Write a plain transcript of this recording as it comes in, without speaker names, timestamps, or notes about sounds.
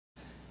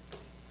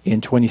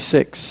in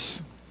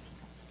 26.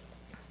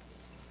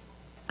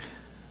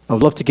 I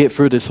would love to get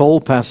through this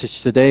whole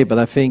passage today, but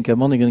I think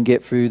I'm only going to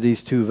get through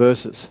these 2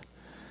 verses.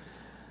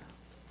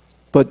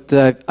 But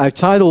I've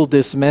titled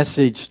this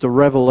message, The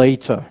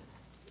Revelator.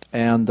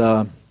 And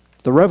the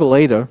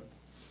Revelator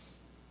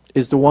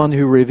is the one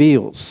who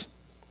reveals.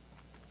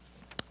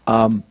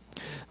 The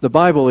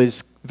Bible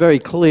is very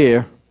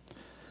clear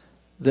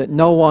that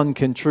no one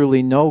can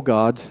truly know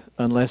God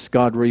unless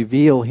God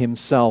reveal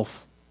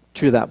himself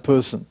to that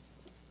person.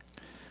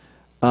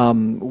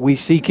 We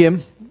seek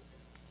him.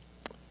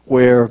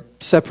 We're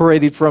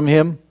separated from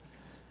him.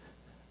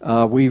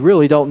 We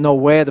really don't know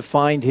where to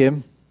find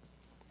him.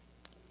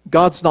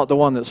 God's not the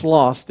one that's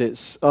lost.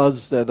 It's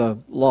us that are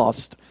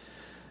lost.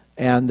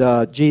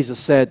 And Jesus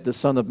said the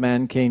Son of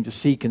Man came to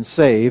seek and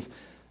save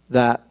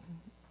that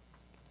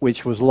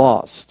which was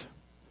lost.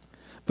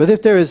 But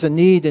if there is a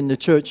need in the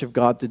church of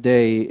God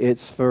today,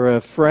 it's for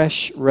a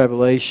fresh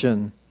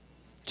revelation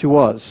to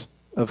us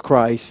of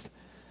Christ,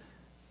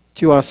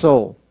 to our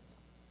soul.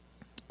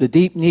 The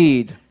deep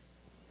need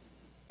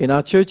in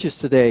our churches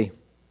today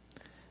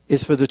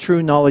is for the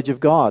true knowledge of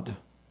God.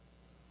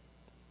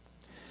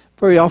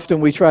 Very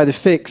often we try to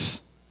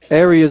fix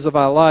areas of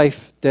our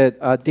life that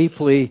are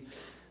deeply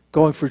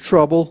going through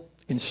trouble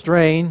and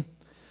strain,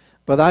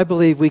 but I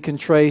believe we can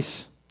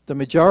trace the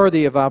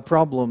majority of our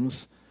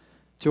problems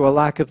to a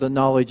lack of the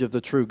knowledge of the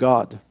true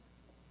God.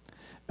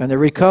 And the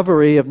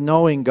recovery of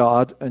knowing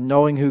God and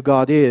knowing who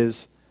God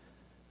is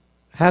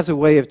has a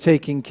way of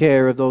taking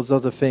care of those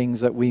other things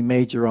that we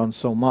major on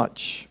so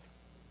much.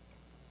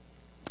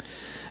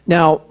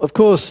 Now, of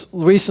course,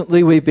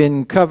 recently we've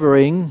been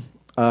covering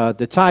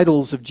the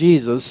titles of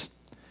Jesus,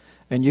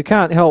 and you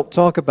can't help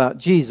talk about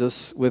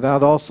Jesus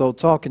without also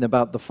talking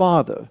about the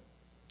Father.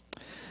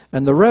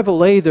 And the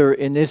Revelator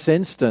in this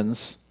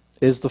instance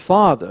is the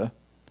Father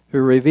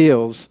who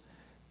reveals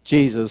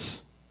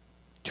Jesus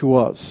to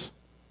us.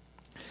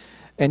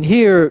 And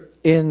here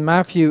in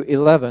Matthew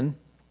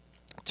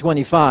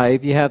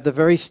 11:25, you have the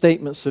very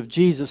statements of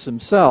Jesus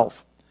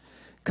himself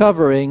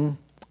covering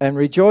and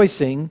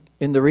rejoicing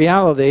in the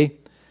reality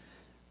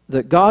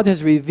that God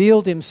has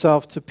revealed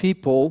himself to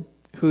people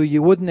who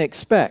you wouldn't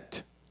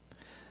expect.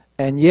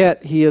 And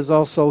yet he has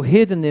also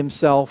hidden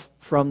himself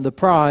from the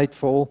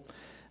prideful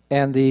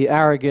and the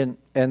arrogant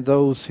and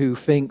those who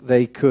think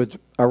they could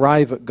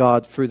arrive at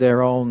God through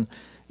their own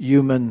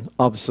human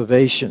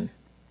observation.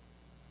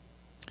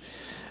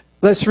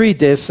 Let's read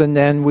this and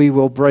then we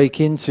will break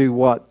into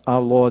what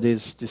our Lord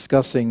is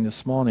discussing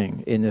this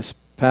morning in this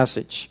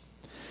passage.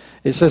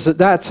 It says, "At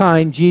that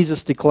time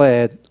Jesus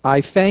declared,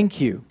 'I thank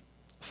you,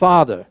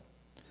 Father,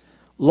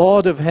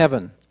 Lord of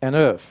heaven and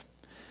earth,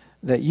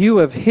 that you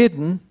have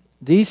hidden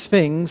these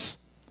things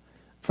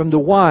from the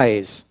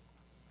wise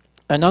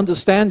and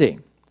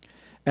understanding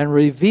and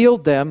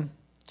revealed them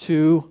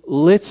to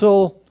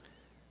little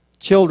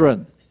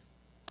children.'"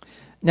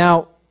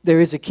 Now,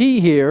 there is a key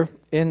here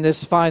in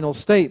this final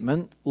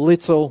statement,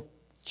 little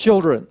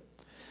children.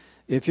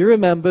 If you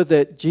remember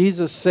that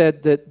Jesus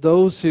said that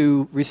those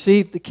who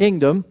receive the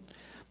kingdom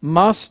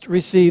must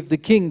receive the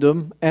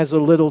kingdom as a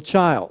little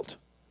child.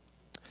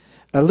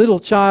 A little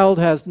child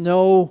has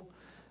no,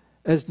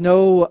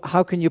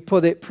 how can you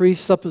put it,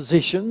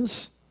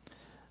 presuppositions.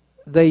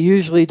 They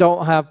usually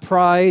don't have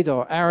pride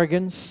or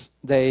arrogance.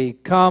 They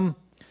come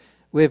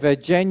with a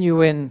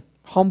genuine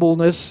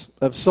humbleness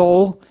of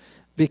soul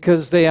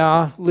because they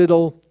are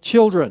little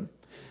children.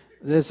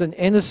 There's an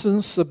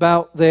innocence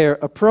about their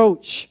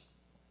approach.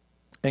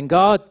 And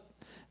God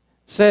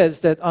says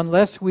that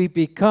unless we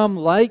become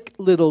like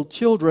little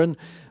children,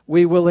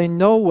 we will in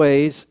no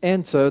ways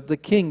enter the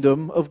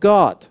kingdom of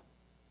God.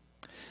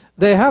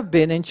 There have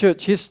been in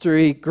church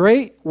history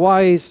great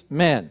wise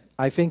men.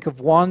 I think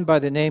of one by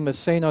the name of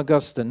St.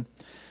 Augustine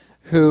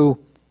who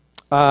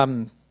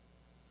heard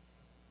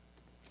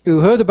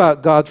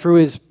about God through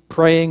his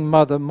praying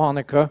mother,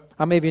 Monica.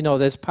 How many of you know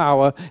there's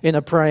power in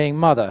a praying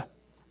mother?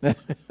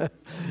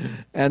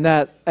 and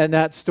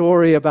that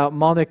story about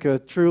Monica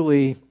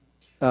truly,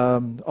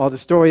 or the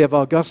story of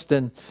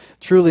Augustine,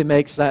 truly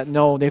makes that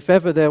known. If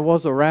ever there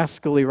was a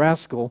rascally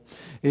rascal,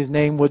 his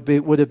name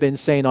would have been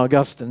St.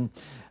 Augustine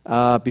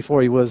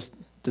before he was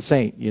the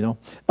saint, you know.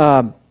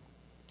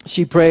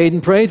 She prayed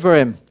and prayed for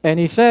him. And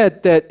he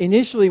said that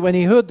initially when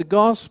he heard the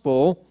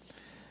gospel,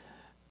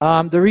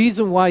 the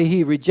reason why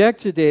he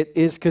rejected it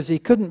is because he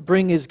couldn't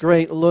bring his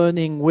great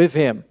learning with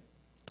him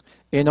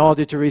in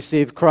order to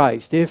receive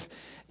Christ.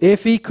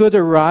 If he could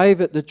arrive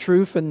at the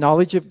truth and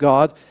knowledge of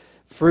God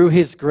through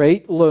his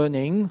great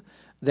learning,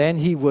 then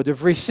he would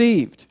have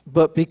received.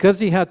 But because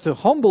he had to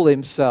humble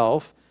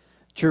himself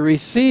to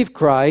receive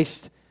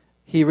Christ,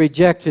 he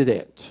rejected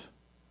it.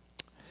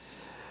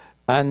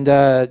 And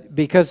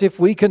because if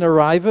we can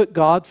arrive at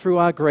God through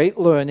our great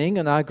learning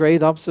and our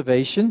great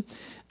observation,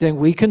 then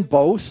we can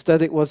boast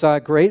that it was our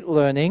great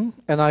learning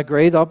and our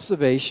great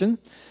observation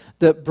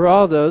that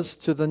brought us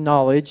to the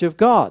knowledge of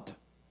God.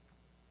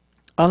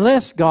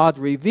 Unless God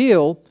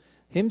reveal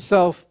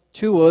himself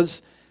to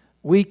us,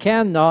 we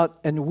cannot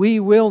and we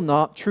will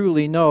not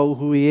truly know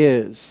who he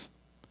is.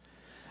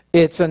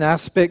 It's an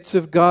aspect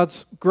of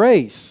God's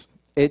grace.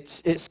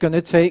 It's going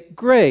to take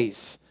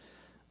grace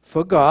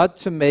for God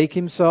to make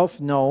himself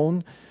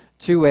known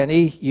to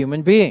any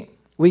human being.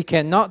 We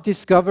cannot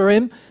discover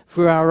him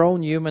through our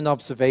own human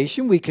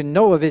observation. We can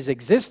know of his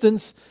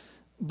existence,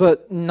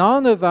 but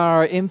none of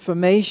our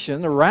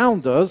information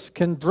around us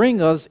can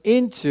bring us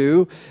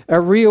into a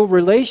real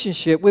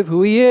relationship with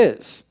who he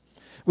is.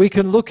 We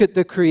can look at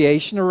the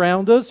creation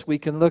around us. We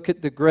can look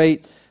at the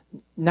great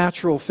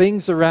natural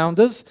things around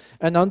us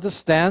and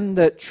understand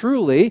that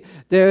truly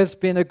there's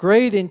been a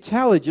great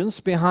intelligence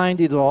behind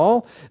it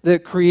all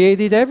that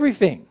created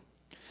everything.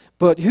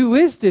 But who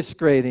is this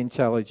great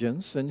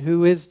intelligence, and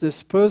who is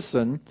this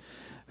person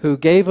who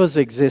gave us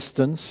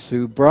existence,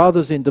 who brought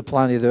us into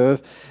planet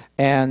Earth,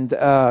 and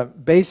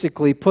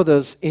basically put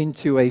us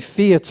into a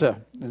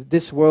theater?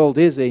 This world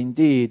is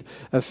indeed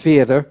a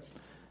theater,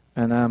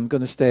 and I'm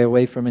going to stay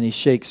away from any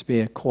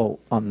Shakespeare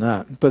quote on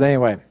that. But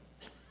anyway,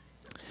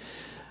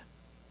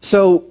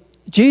 so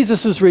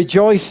Jesus is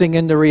rejoicing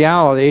in the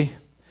reality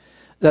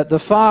that the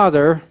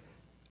Father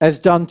has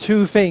done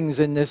two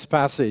things in this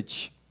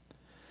passage.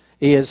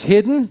 He is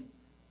hidden,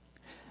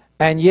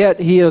 and yet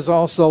he is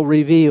also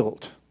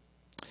revealed.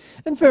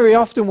 And very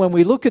often when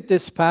we look at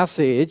this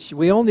passage,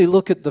 we only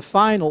look at the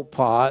final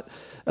part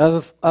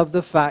of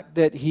the fact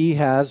that he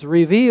has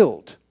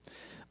revealed.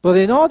 But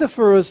in order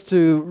for us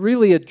to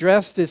really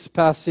address this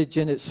passage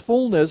in its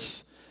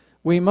fullness,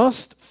 we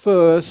must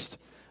first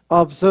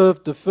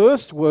observe the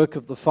first work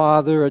of the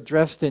Father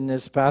addressed in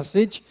this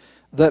passage,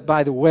 that,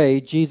 by the way,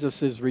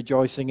 Jesus is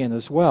rejoicing in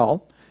as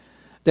well,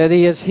 that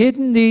he has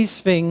hidden these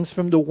things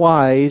from the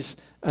wise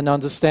and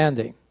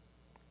understanding.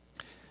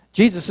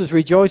 Jesus is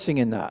rejoicing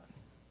in that,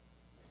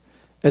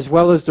 as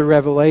well as the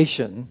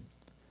revelation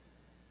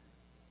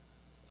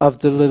of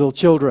the little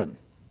children.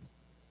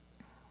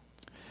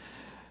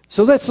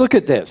 So let's look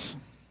at this.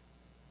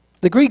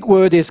 The Greek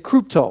word is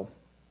krypto,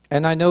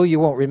 and I know you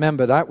won't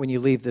remember that when you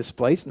leave this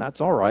place, and that's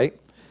all right.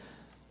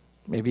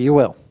 Maybe you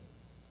will.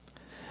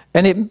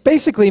 And it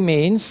basically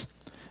means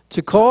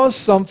to cause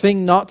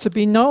something not to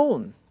be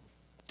known,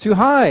 to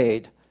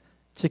hide,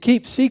 to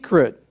keep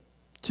secret,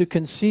 to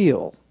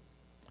conceal.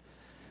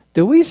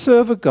 Do we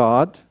serve a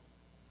God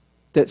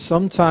that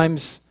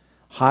sometimes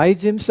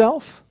hides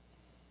himself?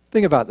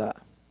 Think about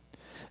that.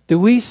 Do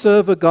we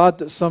serve a God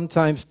that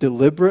sometimes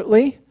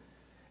deliberately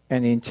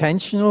and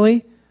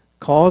intentionally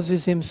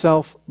causes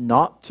himself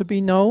not to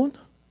be known?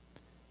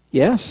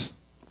 Yes,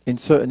 in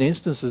certain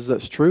instances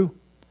that's true.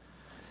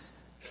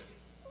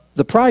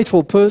 The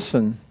prideful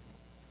person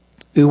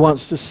who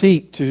wants to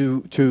seek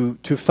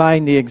to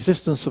find the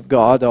existence of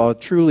God or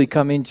truly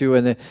come into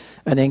an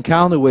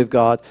encounter with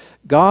God,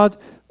 God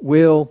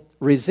will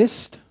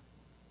resist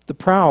the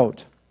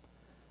proud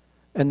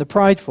and the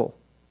prideful.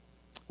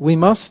 We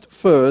must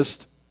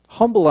first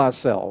humble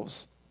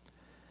ourselves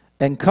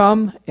and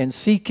come and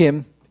seek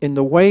him in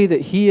the way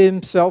that he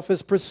himself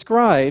has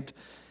prescribed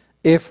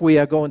if we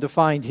are going to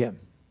find him.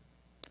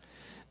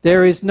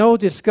 There is no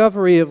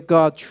discovery of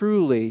God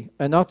truly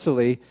and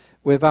utterly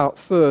without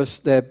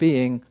first there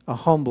being a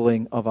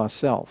humbling of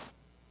ourselves.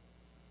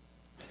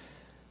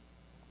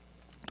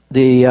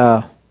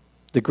 The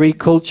Greek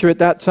culture at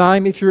that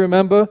time, if you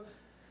remember,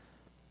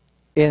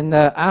 in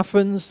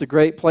Athens, the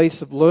great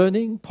place of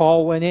learning,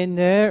 Paul went in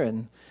there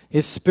and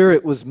his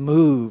spirit was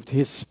moved,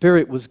 his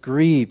spirit was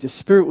grieved, his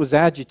spirit was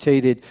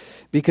agitated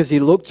because he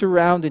looked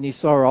around and he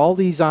saw all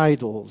these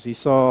idols. He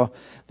saw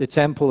the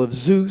temple of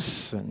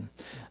Zeus and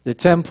the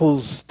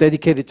temples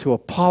dedicated to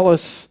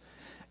Apollos,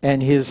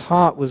 and his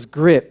heart was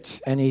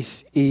gripped, and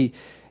he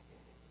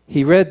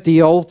read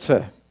the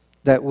altar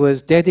that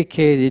was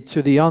dedicated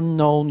to the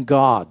unknown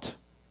God.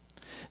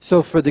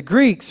 So for the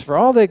Greeks, for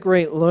all their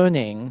great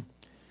learning,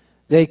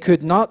 they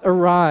could not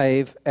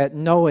arrive at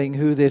knowing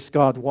who this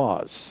God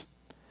was.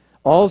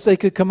 All they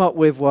could come up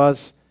with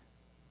was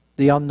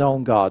the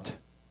unknown God.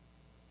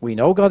 We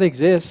know God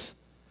exists.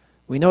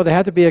 We know there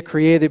had to be a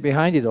creator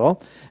behind it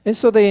all. And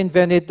so they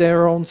invented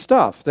their own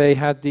stuff. They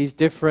had these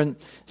different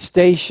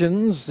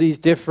stations, these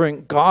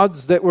different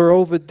gods that were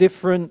over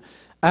different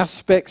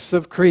aspects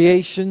of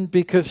creation,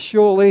 because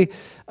surely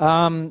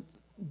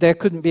there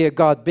couldn't be a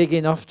God big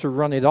enough to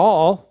run it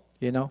all,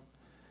 you know.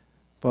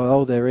 But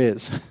oh, there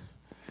is.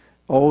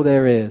 Oh,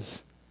 there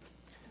is.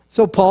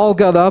 So Paul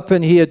got up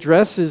and he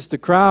addresses the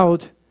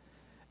crowd,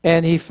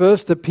 and he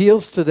first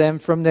appeals to them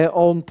from their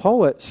own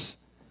poets,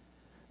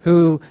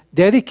 who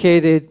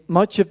dedicated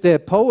much of their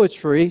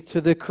poetry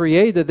to the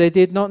Creator they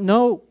did not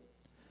know.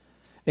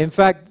 In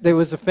fact, there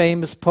was a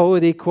famous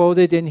poet he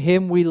quoted, "In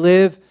him we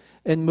live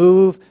and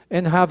move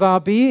and have our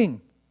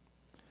being,"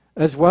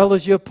 as well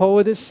as your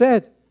poet has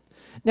said.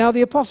 Now,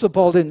 the Apostle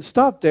Paul didn't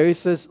stop there. He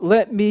says,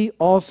 "Let me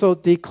also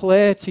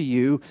declare to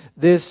you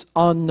this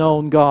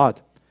unknown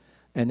God."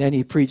 And then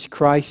he preached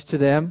Christ to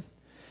them.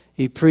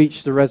 He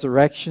preached the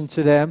resurrection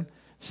to them.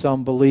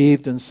 Some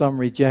believed and some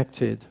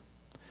rejected.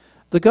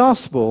 The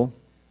gospel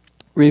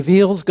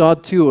reveals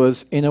God to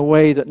us in a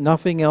way that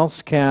nothing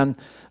else can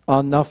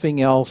or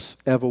nothing else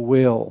ever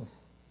will.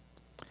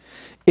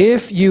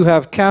 If you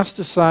have cast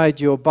aside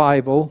your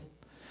Bible,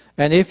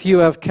 and if you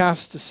have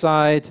cast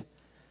aside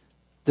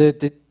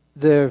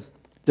the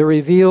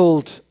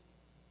revealed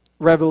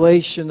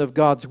revelation of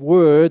God's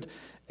Word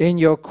in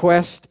your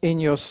quest,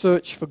 in your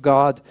search for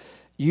God,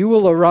 you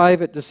will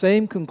arrive at the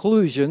same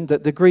conclusion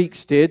that the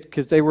Greeks did,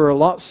 because they were a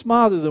lot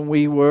smarter than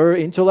we were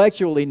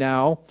intellectually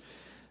now,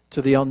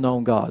 to the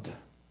unknown God.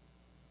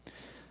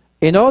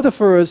 In order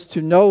for us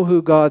to know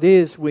who God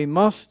is, we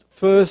must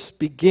first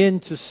begin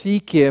to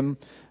seek Him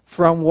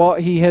from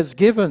what He has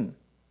given.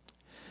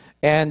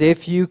 And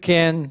if you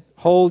can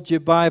hold your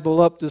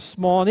Bible up this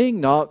morning,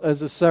 not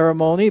as a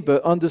ceremony,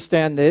 but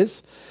understand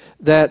this,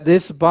 that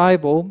this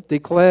Bible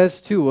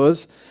declares to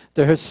us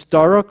the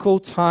historical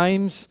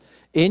times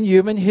in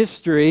human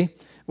history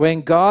when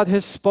God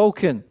has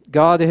spoken,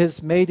 God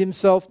has made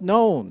Himself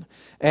known.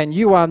 And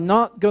you are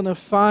not going to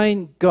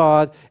find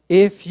God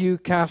if you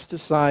cast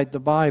aside the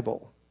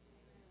Bible.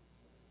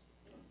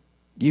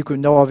 You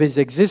can know of His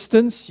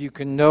existence, you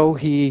can know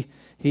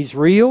He's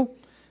real,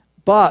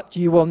 but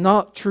you will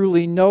not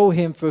truly know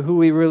Him for who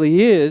He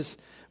really is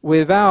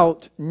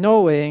without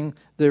knowing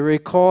the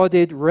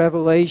recorded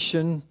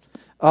revelation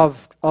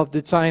of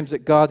the times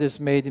that God has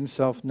made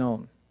Himself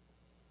known.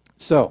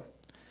 So,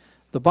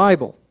 the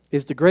Bible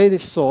is the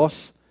greatest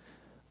source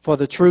for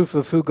the truth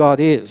of who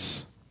God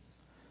is.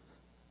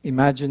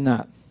 Imagine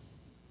that.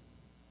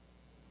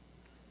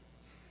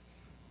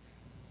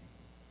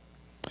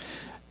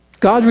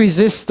 God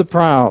resists the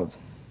proud.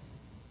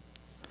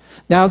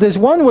 Now, there's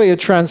one way of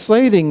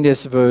translating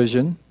this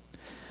version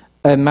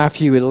in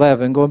Matthew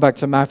 11, going back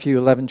to Matthew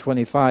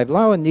 11:25.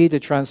 Lau and Nita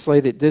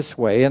translate it this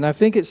way, and I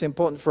think it's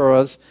important for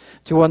us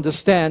to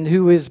understand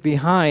who is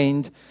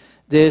behind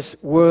this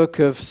work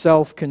of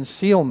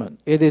self-concealment.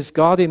 It is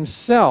God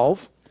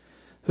Himself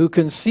who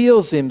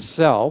conceals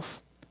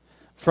Himself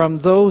from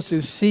those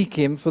who seek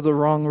Him for the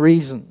wrong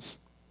reasons.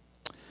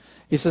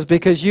 He says,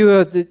 because you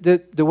are,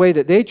 the way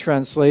that they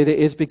translate it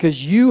is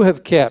because you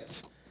have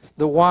kept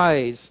the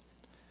wise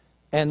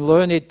and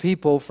learned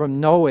people from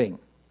knowing,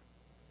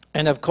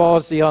 and have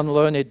caused the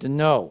unlearned to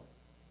know.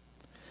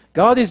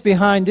 God is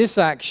behind this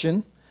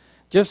action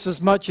just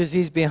as much as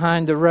He's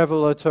behind the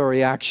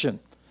revelatory action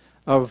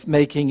of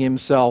making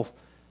Himself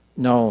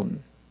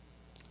known.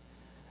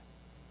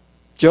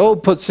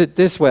 Job puts it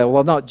this way,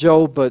 well, not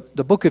Job, but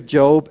the book of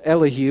Job,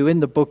 Elihu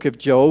in the book of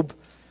Job.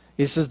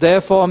 He says,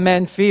 therefore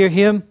men fear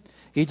Him.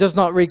 He does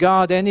not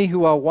regard any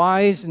who are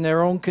wise in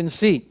their own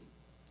conceit.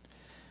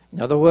 In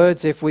other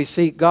words, if we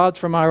seek God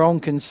from our own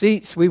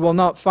conceits, we will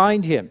not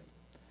find Him.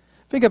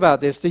 Think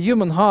about this. The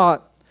human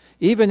heart,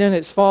 even in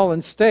its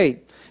fallen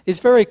state, is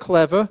very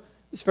clever.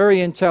 It's very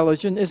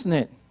intelligent, isn't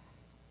it?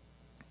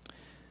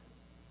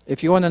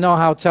 If you want to know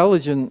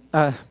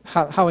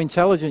how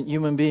intelligent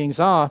human beings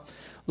are,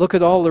 look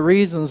at all the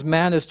reasons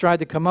man has tried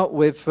to come up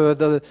with for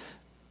the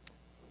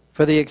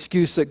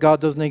excuse that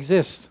God doesn't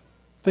exist.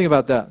 Think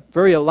about that.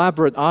 Very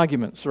elaborate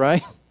arguments,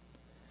 right?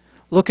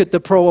 Look at the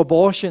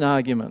pro-abortion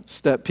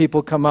arguments that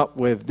people come up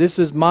with. This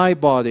is my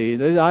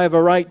body. I have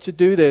a right to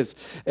do this.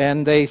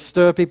 And they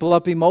stir people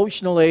up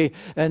emotionally,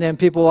 and then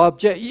people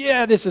object,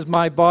 yeah, this is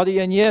my body,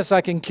 and yes,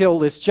 I can kill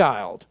this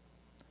child.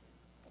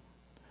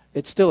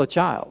 It's still a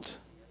child,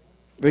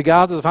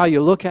 regardless of how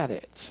you look at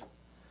it.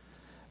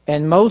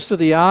 And most of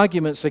the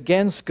arguments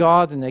against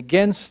God and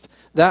against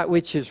that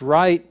which is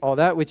right or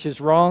that which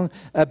is wrong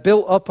are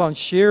built up on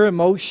sheer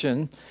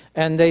emotion,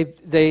 and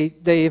they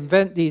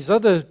invent these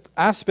other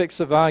aspects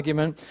of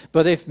argument.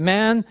 But if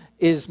man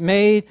is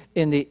made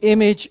in the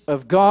image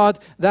of God,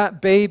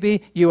 that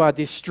baby you are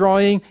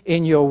destroying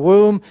in your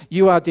womb,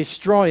 you are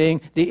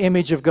destroying the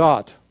image of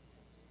God.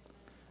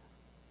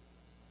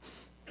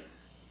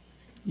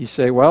 You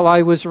say, well,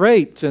 I was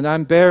raped and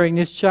I'm bearing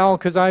this child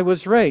because I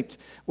was raped.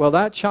 Well,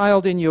 that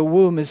child in your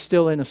womb is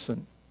still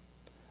innocent,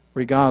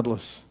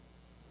 regardless.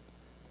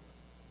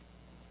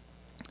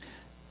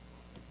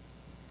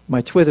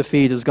 My Twitter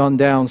feed has gone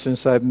down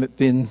since I've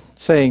been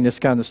saying this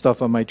kind of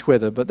stuff on my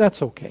Twitter, but that's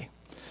okay.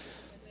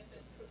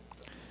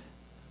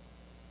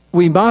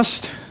 We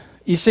must,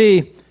 you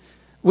see,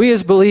 we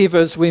as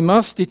believers, we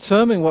must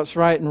determine what's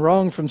right and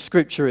wrong from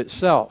Scripture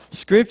itself.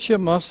 Scripture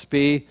must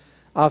be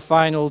our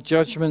final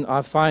judgment,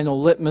 our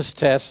final litmus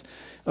test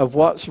of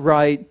what's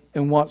right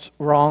and what's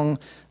wrong,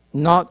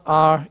 not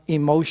our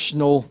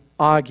emotional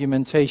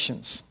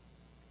argumentations.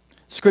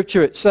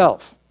 Scripture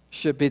itself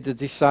should be the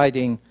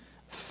deciding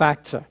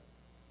factor.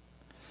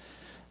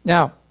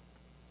 Now,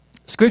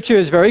 Scripture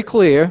is very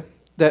clear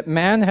that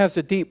man has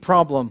a deep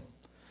problem,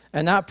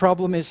 and that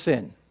problem is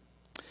sin.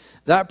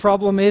 That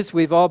problem is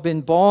we've all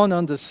been born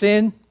under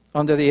sin,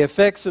 under the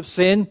effects of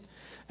sin,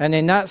 and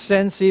in that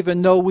sense,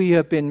 even though we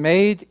have been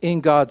made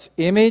in God's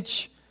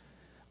image,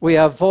 we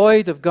are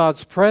void of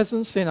God's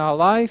presence in our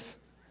life,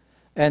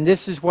 and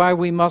this is why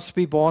we must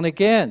be born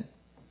again.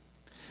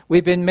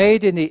 We've been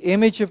made in the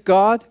image of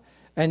God,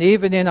 and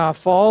even in our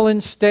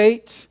fallen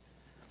state,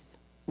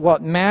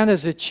 what man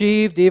has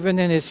achieved, even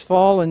in his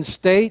fallen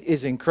state,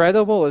 is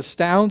incredible,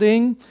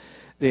 astounding,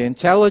 the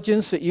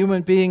intelligence that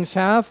human beings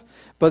have.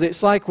 but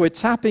it's like we're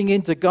tapping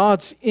into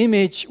God's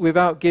image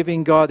without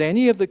giving God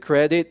any of the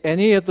credit,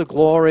 any of the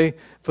glory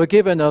for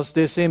giving us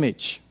this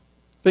image.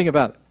 Think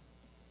about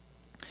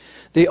it.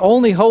 The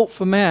only hope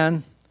for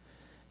man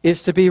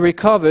is to be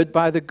recovered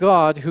by the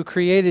God who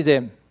created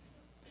him.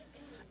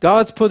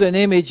 God's put an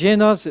image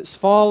in us. It's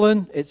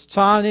fallen, it's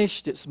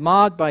tarnished, it's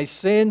marred by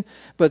sin,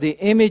 but the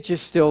image is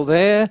still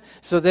there.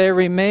 So there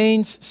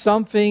remains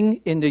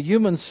something in the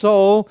human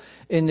soul,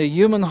 in the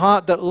human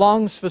heart, that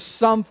longs for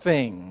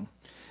something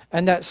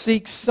and that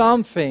seeks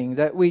something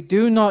that we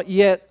do not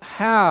yet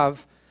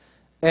have.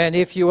 And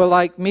if you were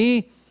like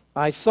me,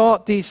 I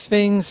sought these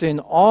things in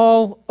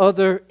all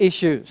other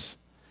issues.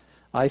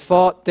 I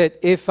thought that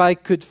if I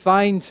could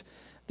find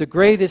the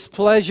greatest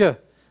pleasure,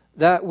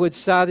 that would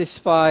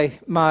satisfy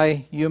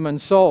my human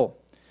soul.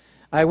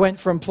 I went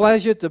from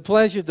pleasure to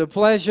pleasure to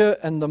pleasure,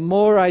 and the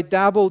more I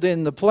dabbled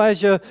in the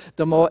pleasure,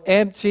 the more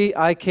empty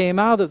I came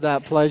out of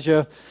that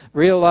pleasure,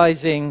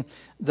 realizing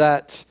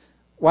that,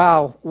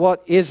 wow,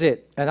 what is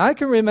it? And I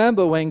can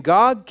remember when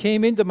God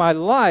came into my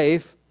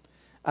life,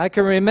 I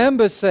can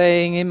remember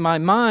saying in my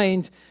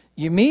mind,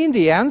 you mean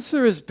the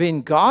answer has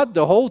been God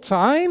the whole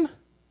time?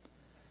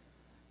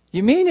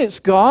 You mean it's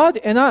God?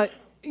 And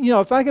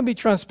if I can be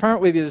transparent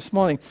with you this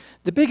morning,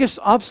 the biggest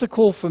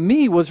obstacle for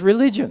me was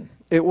religion.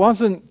 It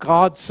wasn't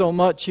God so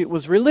much, it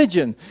was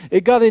religion.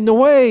 It got in the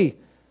way.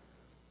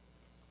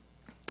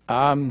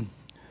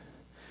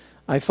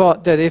 I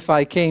thought that if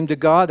I came to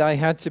God, I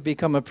had to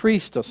become a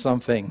priest or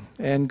something.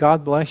 And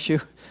God bless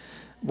you.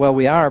 Well,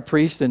 we are a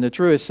priest in the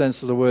truest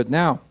sense of the word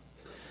now.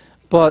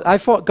 But I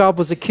thought God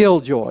was a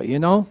killjoy, you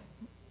know.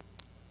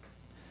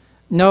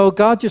 No,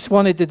 God just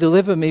wanted to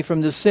deliver me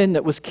from the sin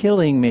that was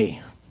killing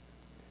me.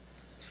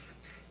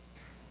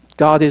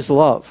 God is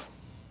love.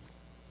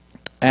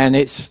 And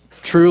it's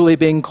truly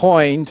been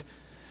coined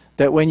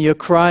that when you're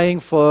crying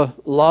for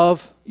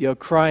love, you're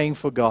crying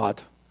for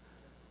God.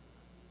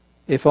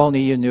 If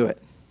only you knew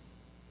it.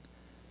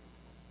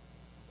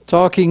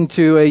 Talking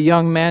to a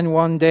young man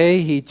one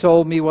day, he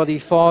told me what he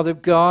thought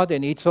of God,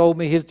 and he told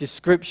me his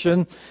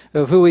description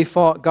of who he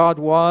thought God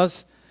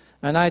was.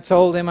 And I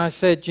told him, I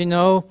said, you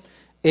know,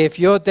 if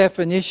your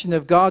definition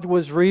of God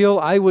was real,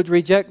 I would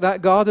reject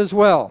that God as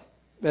well.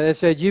 But I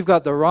said, you've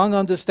got the wrong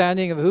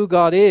understanding of who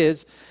God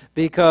is,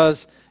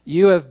 because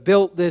you have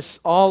built this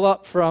all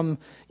up from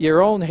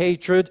your own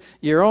hatred,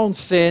 your own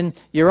sin,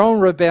 your own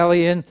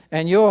rebellion,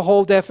 and your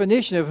whole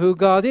definition of who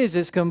God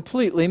is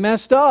completely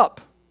messed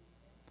up.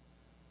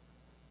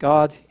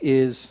 God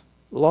is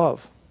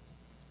love.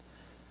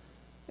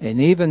 And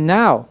even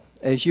now,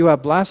 as you are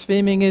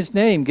blaspheming his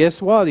name,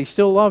 guess what? He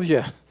still loves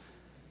you.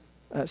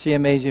 That's the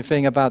amazing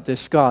thing about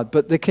this God.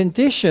 But the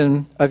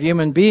condition of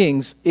human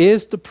beings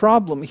is the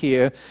problem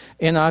here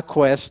in our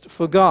quest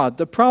for God.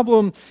 The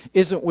problem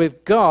isn't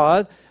with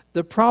God.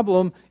 The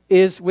problem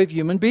is with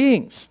human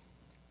beings.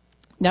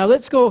 Now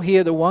let's go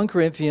here to 1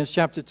 Corinthians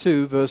chapter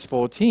 2, verse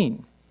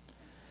 14.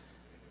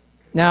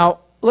 Now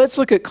let's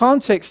look at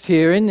context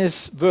here in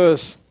this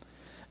verse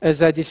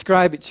as I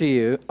describe it to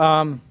you.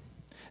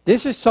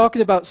 This is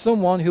talking about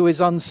someone who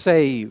is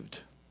unsaved.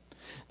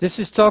 This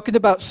is talking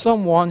about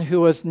someone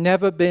who has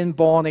never been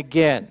born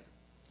again.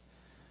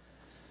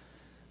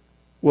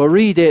 We'll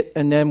read it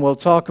and then we'll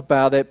talk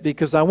about it,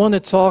 because I want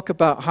to talk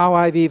about how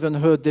I've even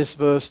heard this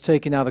verse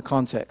taken out of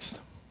context.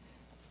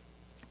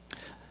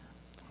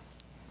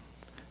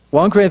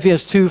 1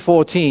 Corinthians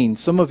 2:14.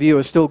 Some of you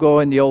are still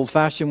going the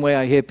old-fashioned way.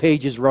 I hear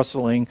pages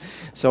rustling,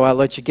 so I'll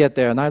let you get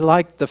there. And I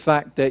like the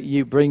fact that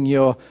you bring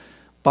your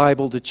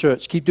Bible to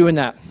church. Keep doing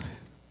that,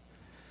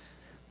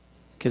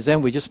 because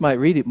then we just might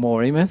read it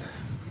more. Amen?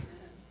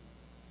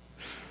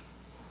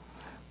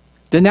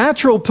 The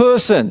natural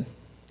person,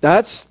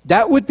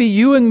 that would be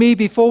you and me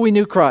before we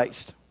knew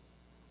Christ,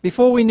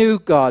 before we knew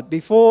God,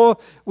 before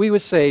we were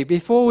saved,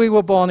 before we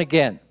were born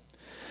again.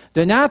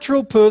 The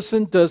natural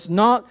person does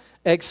not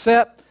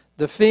accept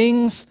the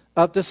things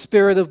of the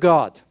Spirit of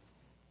God.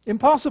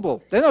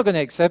 Impossible. They're not going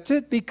to accept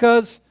it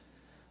because,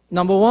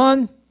 number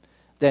one,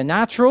 they're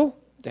natural.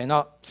 They're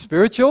not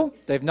spiritual.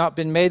 They've not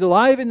been made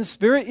alive in the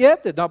Spirit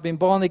yet. They've not been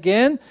born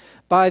again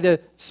by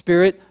the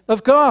Spirit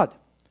of God.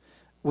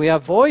 We are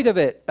void of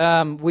it.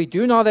 We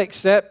do not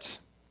accept.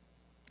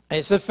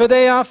 It says, for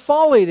they are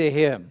folly to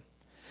him.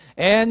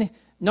 And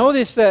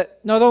notice that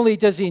not only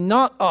does he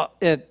not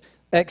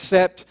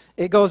accept,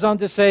 it goes on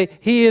to say,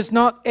 he is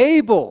not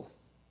able.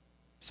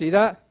 See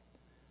that?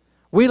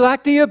 We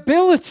lack the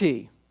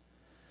ability.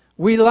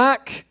 We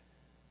lack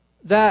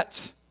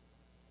that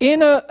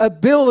inner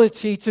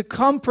ability to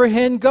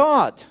comprehend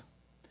God.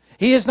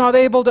 He is not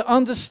able to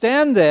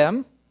understand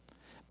them,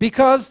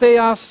 because they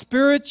are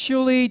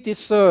spiritually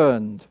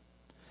discerned.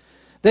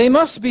 They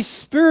must be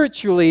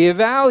spiritually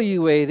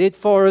evaluated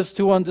for us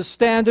to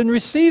understand and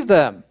receive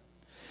them.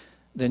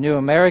 The New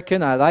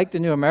American, I like the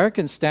New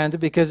American Standard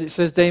because it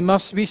says they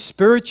must be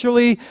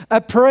spiritually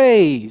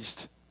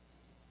appraised,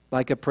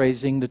 like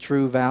appraising the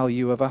true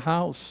value of a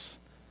house,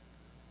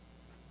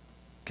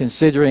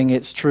 considering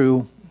its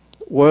true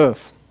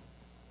worth.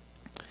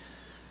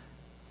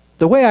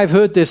 The way I've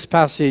heard this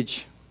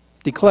passage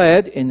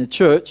declared in the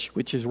church,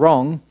 which is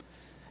wrong,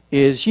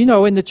 is, you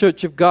know, in the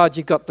church of God,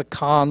 you've got the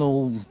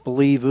carnal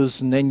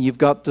believers, and then you've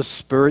got the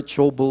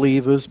spiritual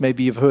believers.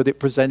 Maybe you've heard it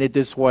presented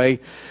this way.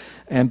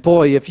 And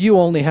boy, if you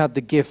only had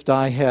the gift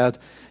I had,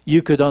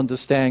 you could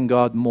understand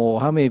God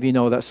more. How many of you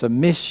know that's a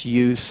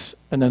misuse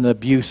and an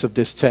abuse of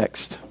this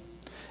text?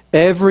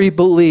 Every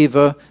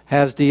believer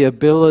has the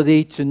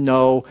ability to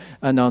know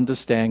and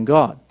understand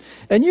God.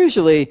 And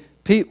usually,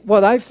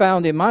 what I've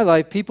found in my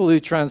life, people who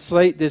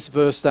translate this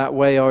verse that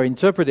way or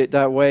interpret it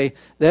that way,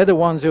 they're the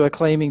ones who are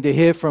claiming to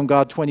hear from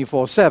God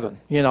 24/7,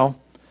 you know.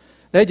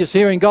 They're just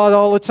hearing God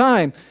all the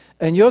time.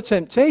 And your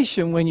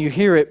temptation when you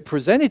hear it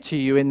presented to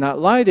you in that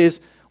light is,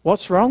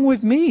 what's wrong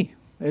with me?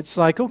 It's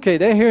like, okay,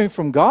 they're hearing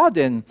from God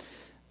and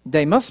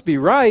they must be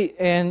right.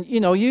 And, you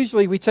know,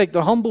 usually we take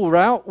the humble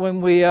route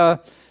when we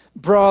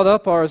brought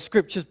up, our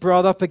scriptures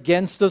brought up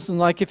against us, and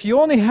like, if you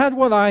only had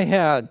what I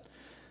had,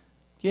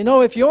 you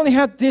know, if you only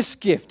had this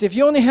gift, if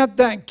you only had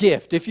that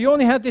gift, if you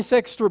only had this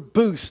extra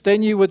boost,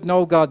 then you would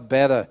know God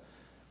better.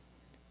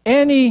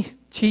 Any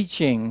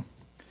teaching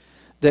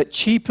that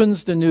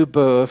cheapens the new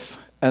birth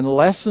and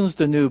lessens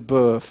the new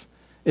birth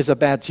is a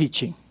bad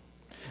teaching.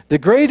 The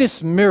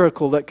greatest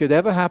miracle that could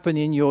ever happen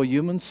in your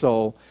human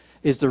soul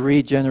is the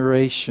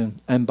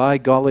regeneration. And by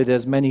golly,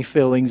 there's many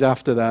fillings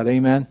after that.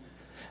 Amen?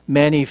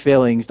 Many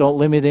fillings. Don't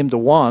limit him to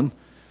one.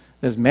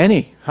 There's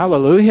many.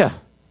 Hallelujah.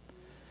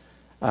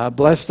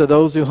 Blessed are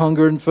those who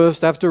hunger and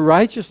thirst after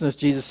righteousness,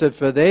 Jesus said,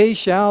 for they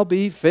shall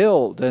be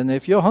filled. And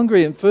if you're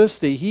hungry and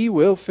thirsty, he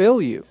will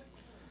fill you.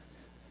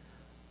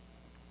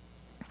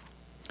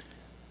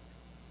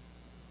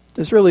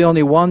 There's really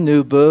only one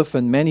new birth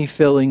and many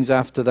fillings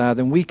after that.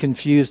 And we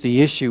confuse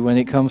the issue when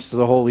it comes to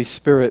the Holy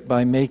Spirit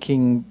by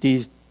making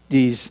these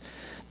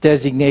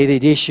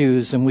designated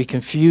issues, and we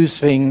confuse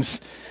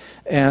things,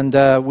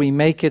 and we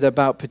make it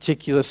about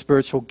particular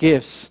spiritual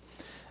gifts.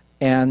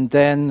 And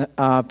then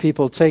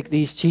people take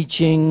these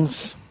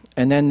teachings,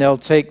 and then they'll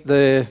take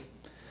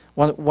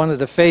one of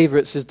the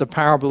favorites is the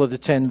parable of the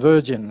 10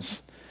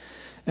 virgins.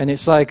 And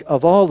it's like,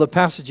 of all the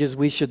passages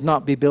we should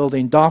not be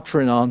building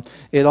doctrine on,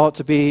 it ought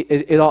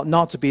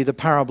not to be the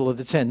parable of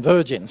the 10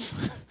 virgins.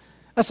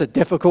 That's a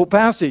difficult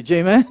passage,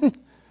 amen?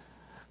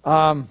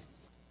 The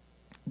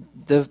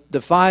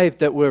 5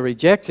 that were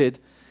rejected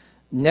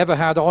never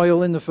had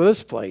oil in the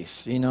first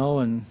place, you know.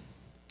 And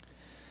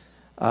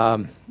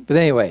but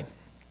anyway,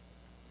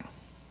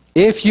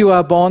 if you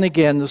are born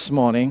again this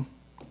morning,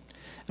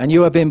 and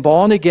you have been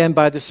born again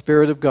by the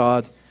Spirit of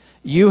God,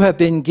 you have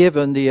been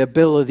given the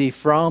ability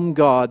from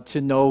God to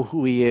know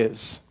who He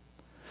is.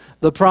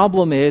 The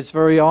problem is,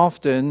 very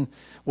often,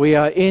 we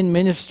are in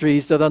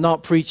ministries that are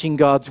not preaching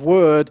God's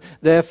Word,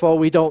 therefore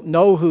we don't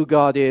know who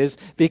God is,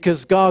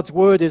 because God's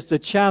Word is the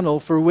channel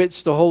through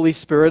which the Holy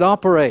Spirit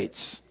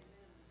operates.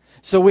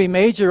 So we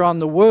major on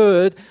the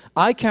Word.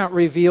 I can't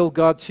reveal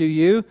God to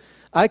you.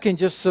 I can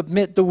just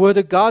submit the Word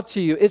of God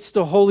to you. It's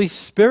the Holy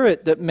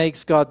Spirit that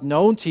makes God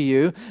known to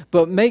you.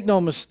 But make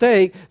no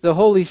mistake, the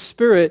Holy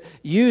Spirit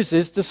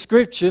uses the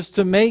Scriptures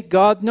to make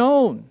God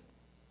known.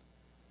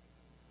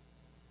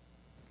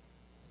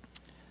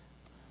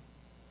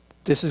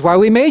 This is why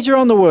we major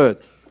on the Word.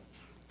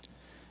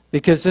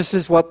 Because this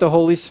is what the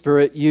Holy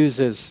Spirit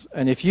uses.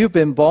 And if you've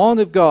been born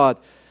of God,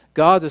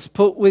 God has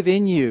put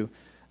within you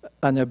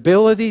an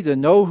ability to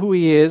know who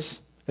He is,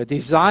 a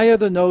desire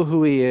to know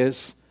who He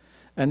is,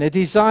 and a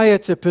desire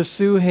to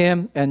pursue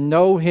Him and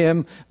know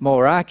Him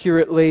more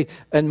accurately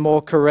and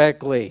more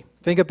correctly.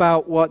 Think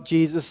about what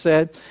Jesus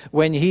said.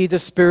 When He, the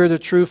Spirit of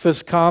truth,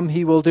 has come,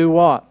 He will do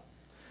what?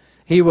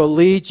 He will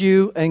lead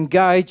you and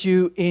guide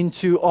you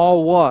into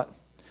all what?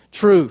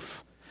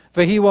 Truth.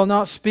 For He will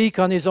not speak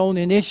on His own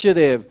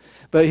initiative,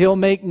 but He'll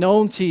make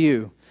known to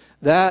you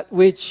that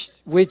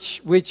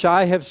which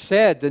I have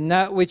said and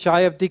that which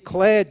I have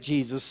declared,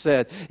 Jesus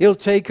said. He'll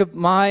take of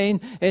mine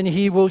and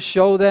He will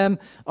show them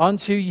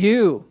unto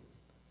you.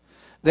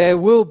 There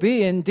will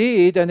be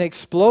indeed an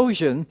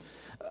explosion,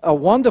 a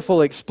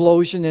wonderful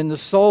explosion in the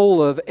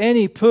soul of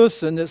any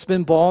person that's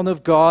been born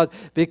of God,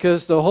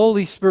 because the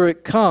Holy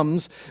Spirit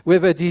comes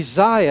with a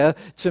desire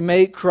to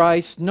make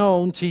Christ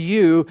known to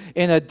you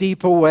in a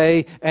deeper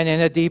way and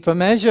in a deeper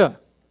measure.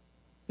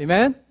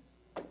 Amen?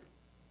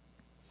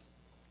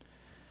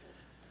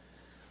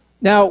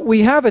 Now,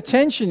 we have a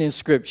tension in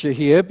Scripture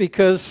here,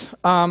 because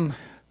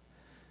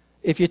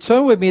if you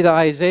turn with me to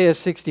Isaiah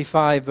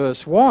 65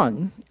 verse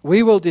 1,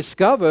 we will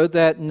discover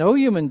that no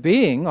human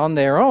being on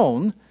their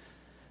own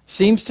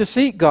seems to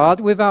seek God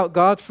without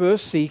God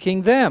first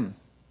seeking them.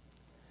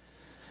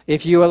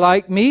 If you are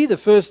like me, the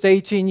first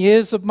 18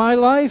 years of my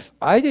life,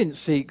 I didn't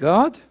seek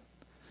God.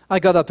 I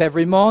got up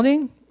every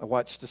morning, I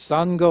watched the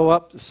sun go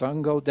up, the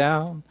sun go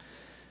down.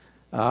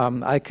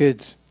 I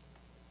could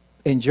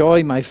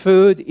enjoy my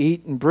food,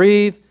 eat and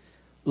breathe,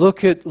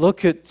 look at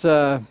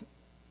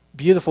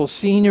beautiful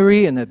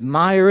scenery and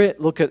admire it,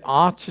 look at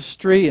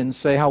artistry and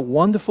say how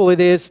wonderful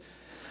it is,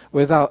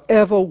 without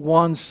ever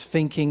once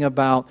thinking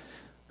about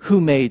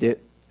who made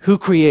it, who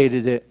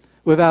created it,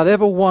 without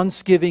ever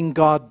once giving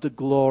God the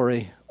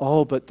glory.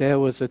 Oh, but there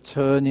was a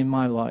turn in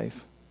my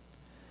life.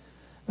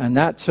 And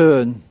that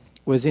turn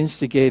was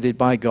instigated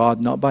by God,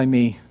 not by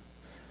me.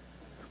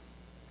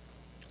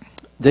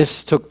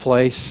 This took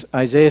place,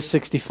 Isaiah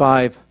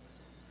 65,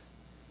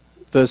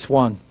 verse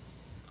 1.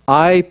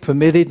 I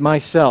permitted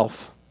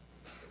myself.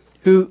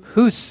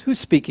 Who's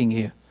speaking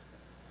here?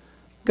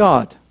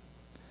 God.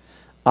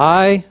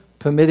 I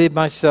permitted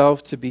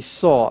myself to be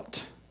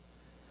sought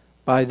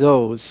by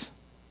those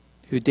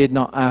who did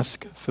not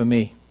ask for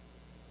me.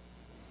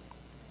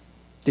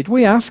 Did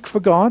we ask for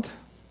God?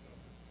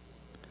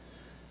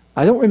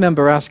 I don't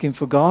remember asking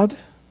for God.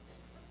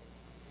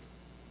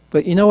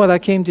 But you know what I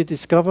came to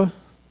discover?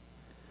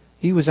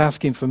 He was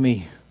asking for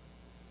me.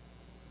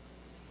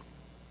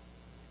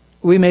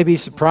 We may be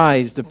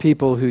surprised, the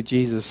people who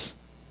Jesus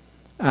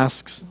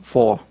asks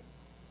for.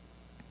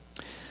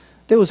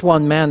 There was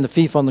one man, the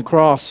thief on the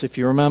cross, if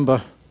you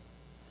remember.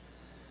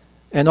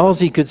 And all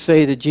he could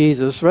say to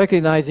Jesus,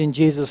 recognizing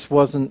Jesus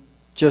wasn't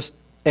just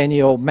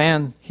any old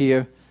man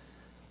here,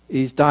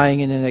 he's dying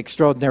in an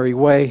extraordinary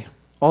way.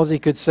 All he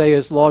could say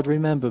is, Lord,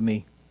 remember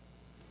me.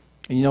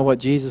 And you know what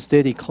Jesus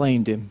did? He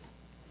claimed him.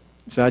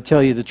 He said, I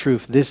tell you the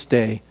truth, this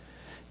day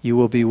you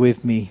will be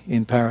with me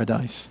in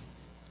paradise.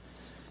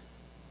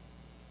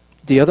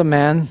 The other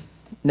man,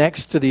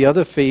 next to the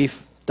other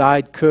thief,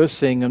 died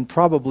cursing and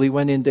probably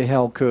went into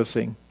hell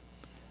cursing.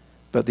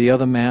 But the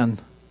other man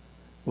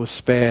was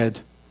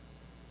spared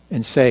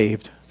and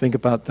saved. Think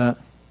about that.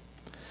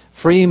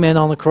 3 men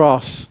on the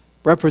cross,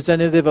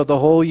 representative of the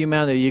whole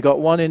humanity. You got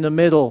one in the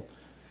middle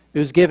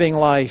who's giving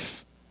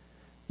life.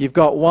 You've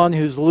got one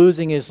who's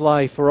losing his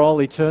life for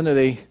all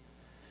eternity.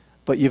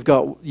 But you've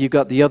got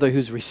the other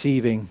who's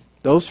receiving.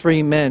 Those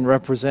 3 men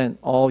represent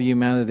all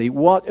humanity.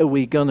 What are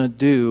we going to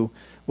do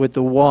with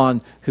the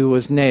one who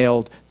was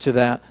nailed to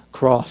that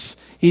cross?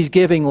 He's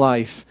giving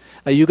life.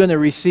 Are you going to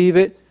receive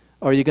it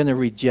or are you going to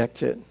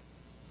reject it?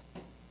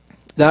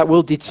 That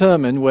will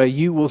determine where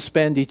you will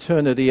spend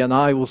eternity and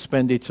I will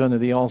spend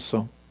eternity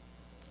also.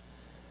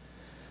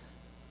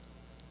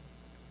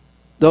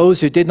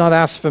 Those who did not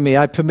ask for me,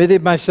 I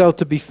permitted myself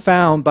to be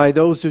found by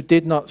those who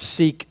did not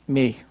seek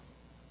me.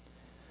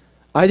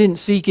 I didn't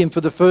seek him for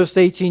the first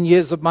 18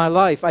 years of my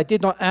life. I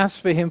did not ask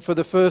for him for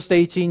the first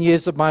 18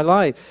 years of my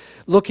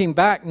life. Looking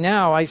back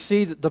now, I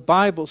see that the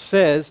Bible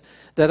says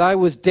that I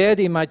was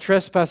dead in my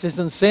trespasses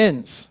and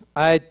sins.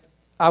 I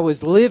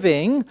was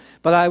living,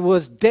 but I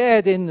was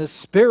dead in the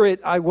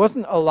spirit. I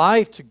wasn't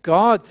alive to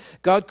God.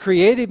 God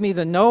created me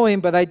to know him,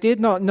 but I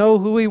did not know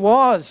who he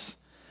was.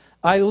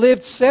 I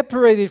lived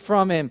separated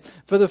from him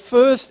for the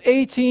first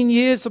 18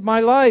 years of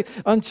my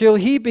life until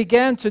he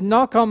began to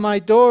knock on my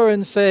door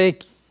and say,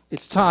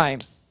 it's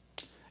time.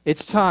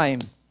 It's time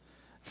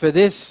for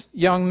this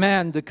young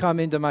man to come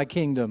into my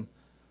kingdom.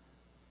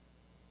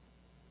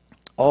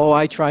 Oh,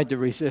 I tried to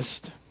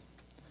resist.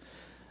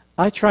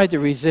 I tried to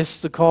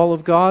resist the call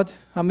of God.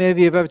 How many of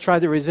you have ever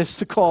tried to resist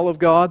the call of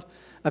God?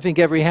 I think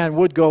every hand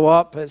would go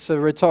up. It's a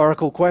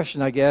rhetorical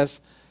question, I guess.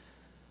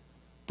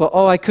 But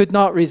oh, I could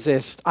not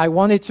resist. I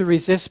wanted to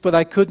resist, but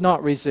I could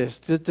not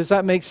resist. Does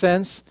that make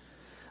sense?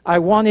 I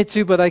wanted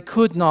to, but I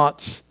could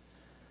not.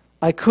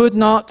 I could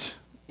not.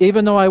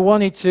 Even though I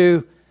wanted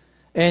to,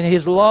 and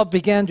his love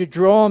began to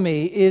draw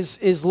me,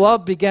 his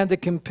love began to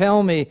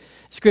compel me.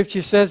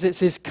 Scripture says it's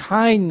his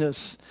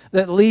kindness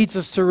that leads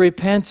us to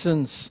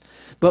repentance.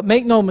 But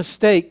make no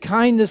mistake,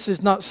 kindness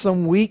is not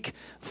some weak,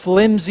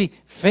 flimsy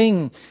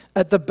thing.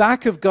 At the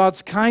back of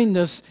God's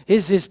kindness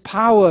is his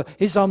power,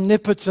 his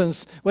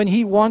omnipotence. When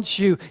he wants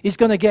you, he's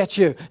going to get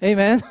you.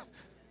 Amen?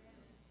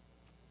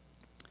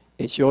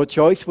 It's your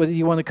choice whether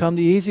you want to come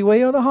the easy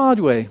way or the hard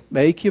way.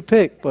 Make your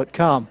pick, but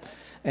come.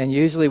 And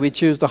usually we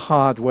choose the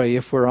hard way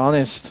if we're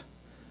honest.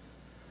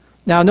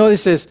 Now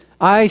notice this.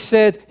 I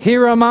said,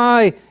 here am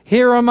I,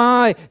 here am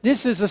I.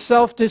 This is a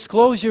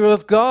self-disclosure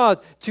of God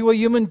to a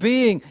human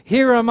being.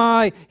 Here am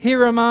I,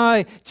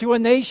 to a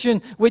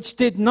nation which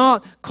did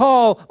not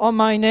call on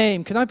my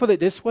name. Can I put it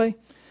this way?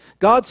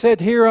 God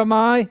said, here am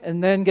I,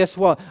 and then guess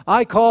what?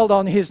 I called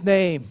on his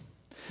name.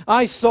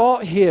 I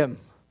sought him.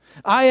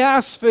 I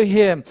asked for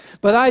him,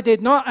 but I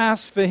did not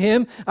ask for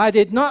him. I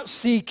did not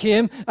seek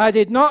him. I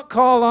did not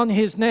call on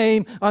his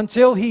name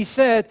until he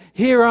said,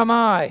 here am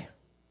I.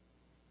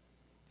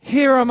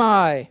 Here am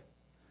I.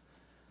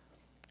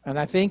 And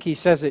I think he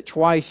says it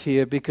twice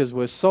here because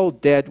we're so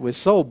dead, we're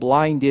so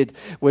blinded,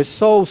 we're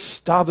so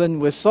stubborn,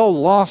 we're so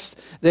lost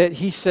that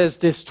he says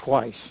this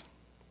twice.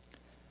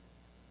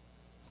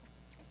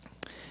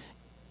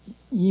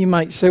 You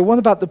might say, what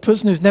about the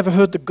person who's never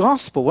heard the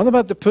gospel? What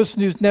about the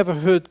person who's never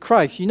heard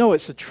Christ? You know,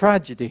 it's a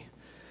tragedy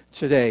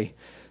today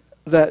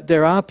that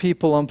there are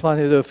people on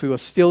planet Earth who are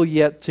still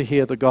yet to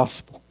hear the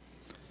gospel.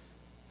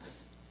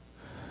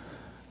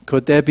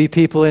 Could there be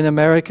people in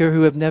America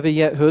who have never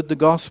yet heard the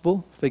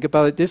gospel? Think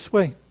about it this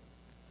way.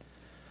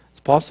 It's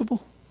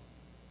possible.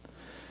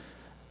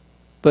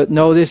 But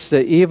notice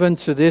that even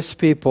to this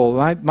people,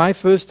 my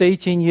first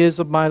 18 years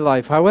of my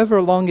life,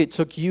 however long it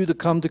took you to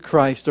come to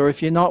Christ, or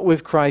if you're not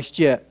with Christ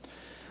yet,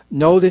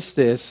 notice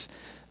this,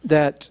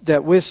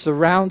 that we're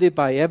surrounded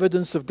by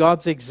evidence of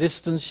God's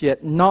existence,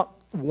 yet not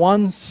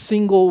one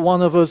single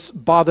one of us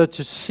bother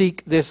to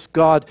seek this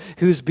God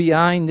who's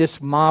behind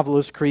this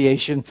marvelous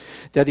creation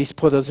that He's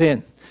put us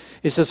in.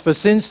 It says, for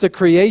since the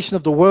creation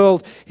of the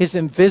world, His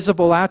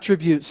invisible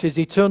attributes, His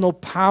eternal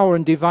power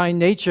and divine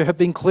nature have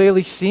been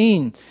clearly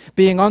seen,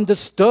 being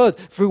understood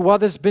through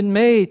what has been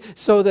made,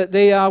 so that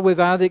they are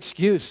without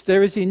excuse.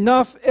 There is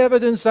enough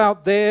evidence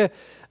out there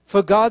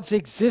for God's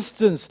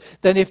existence.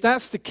 Then if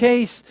that's the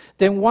case,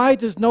 then why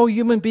does no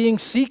human being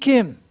seek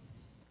Him?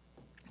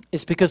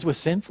 It's because we're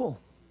sinful.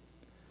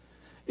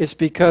 It's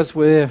because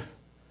we're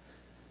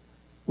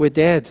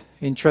dead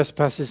in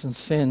trespasses and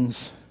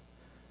sins.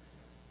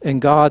 And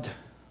God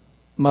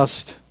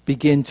must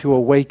begin to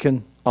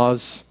awaken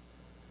us.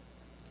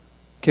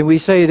 Can we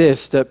say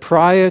this, that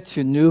prior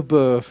to new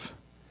birth,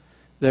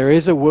 there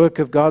is a work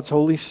of God's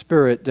Holy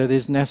Spirit that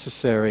is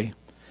necessary,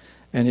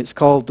 and it's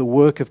called the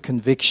work of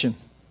conviction,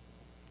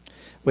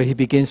 where He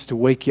begins to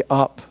wake you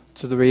up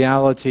to the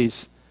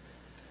realities.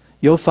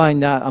 You'll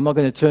find that, I'm not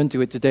going to turn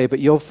to it today, but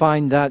you'll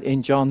find that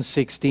in John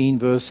 16,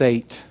 verse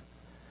 8.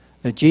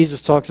 That Jesus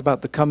talks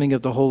about the coming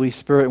of the Holy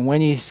Spirit, and when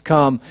He's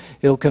come,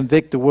 He'll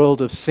convict the world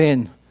of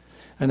sin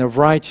and of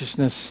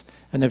righteousness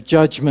and of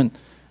judgment.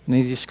 And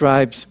He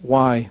describes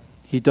why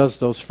He does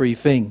those three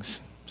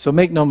things. So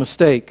make no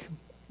mistake,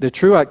 the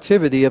true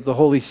activity of the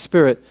Holy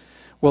Spirit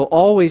will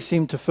always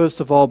seem to first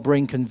of all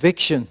bring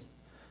conviction,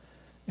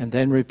 and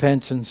then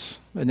repentance,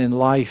 and then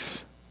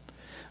life.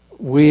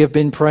 We have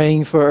been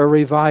praying for a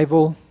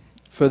revival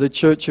for the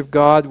church of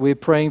God. We're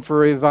praying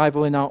for a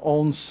revival in our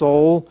own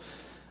soul.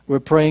 We're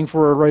praying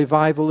for a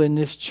revival in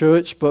this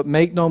church, but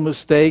make no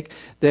mistake,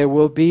 there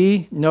will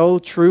be no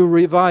true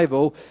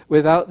revival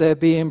without there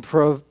being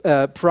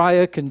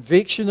prior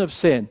conviction of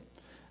sin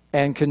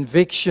and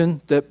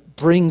conviction that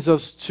brings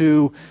us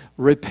to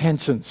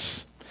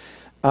repentance.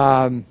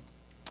 One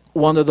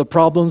of the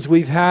problems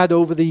we've had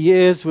over the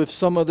years with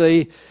some of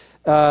the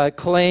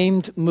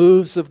claimed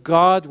moves of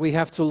God, we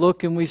have to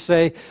look and we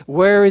say,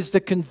 where is the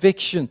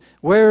conviction?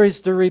 Where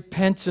is the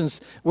repentance?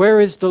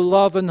 Where is the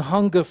love and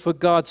hunger for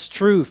God's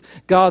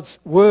truth, God's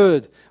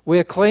word?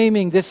 We're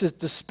claiming this is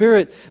the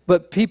Spirit,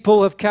 but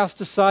people have cast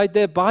aside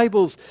their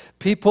Bibles.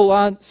 People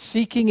aren't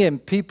seeking Him.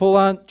 People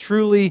aren't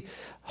truly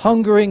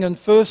hungering and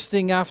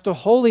thirsting after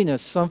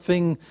holiness,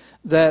 something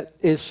that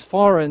is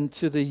foreign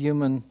to the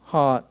human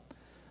heart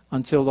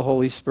until the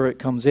Holy Spirit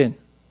comes in.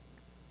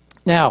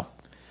 Now,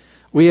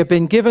 we have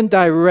been given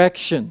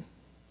direction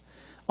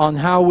on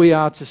how we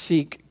are to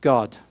seek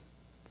God.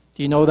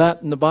 Do you know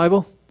that in the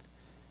Bible?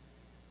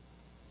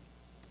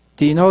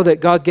 Do you know that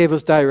God gave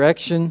us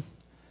direction?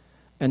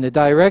 And the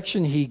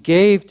direction He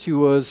gave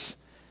to us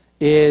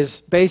is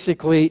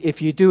basically,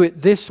 if you do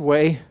it this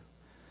way,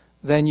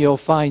 then you'll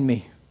find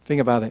me. Think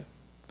about it.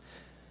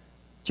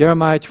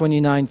 Jeremiah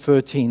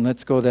 29:13.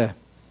 Let's go there.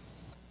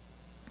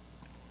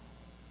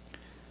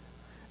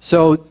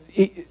 So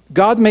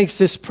God makes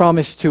this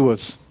promise to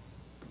us.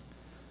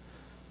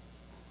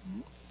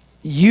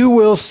 You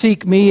will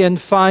seek me and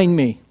find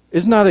me.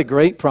 Isn't that a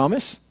great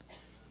promise?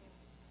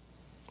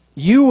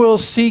 You will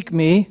seek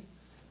me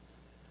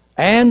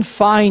and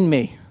find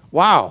me.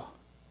 Wow.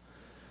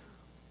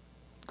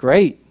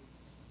 Great.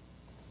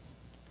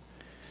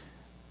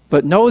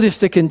 But notice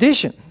the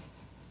condition.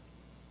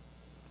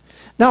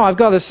 Now, I've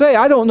got to say,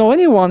 I don't know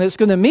anyone that's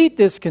going to meet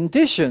this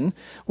condition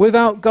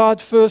without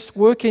God first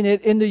working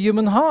it in the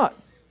human heart.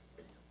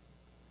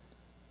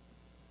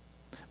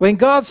 When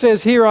God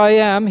says, here I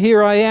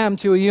am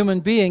to a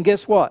human being,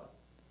 guess what?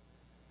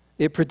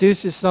 It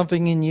produces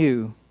something in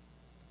you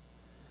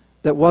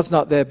that was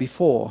not there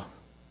before.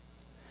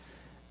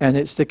 And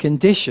it's the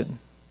condition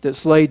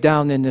that's laid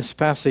down in this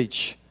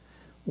passage.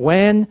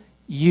 When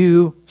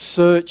you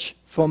search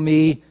for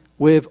me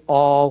with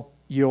all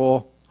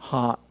your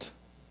heart.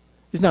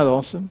 Isn't that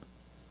awesome?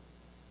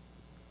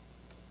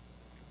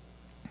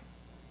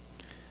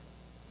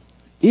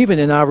 Even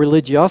in our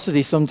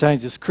religiosity,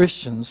 sometimes as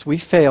Christians, we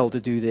fail to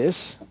do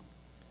this.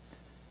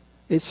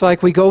 It's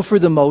like we go through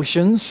the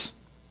motions,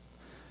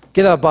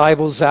 get our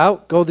Bibles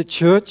out, go to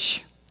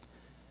church,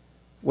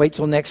 wait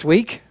till next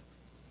week,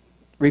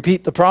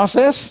 repeat the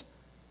process,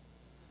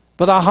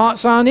 but our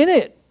hearts aren't in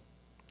it.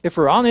 If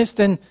we're honest,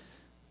 then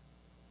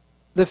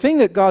the thing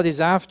that God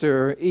is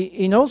after,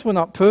 He knows we're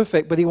not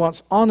perfect, but He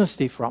wants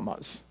honesty from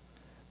us,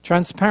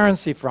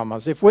 transparency from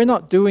us. If we're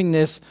not doing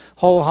this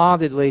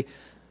wholeheartedly,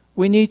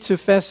 we need to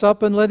fess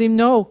up and let Him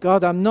know,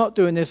 God, I'm not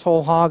doing this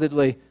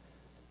wholeheartedly.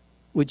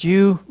 Would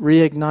you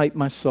reignite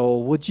my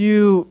soul? Would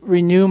you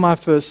renew my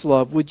first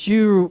love? Would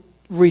you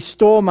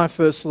restore my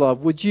first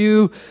love? Would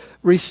you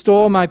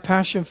restore my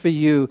passion for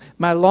you,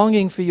 my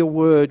longing for your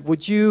word?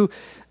 Would you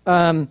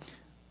bring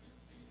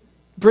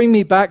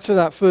me back to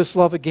that first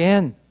love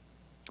again?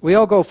 We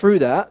all go through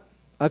that.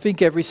 I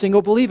think every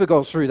single believer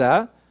goes through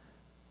that.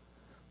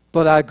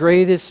 But our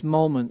greatest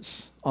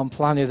moments on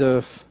planet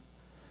Earth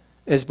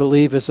as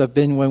believers have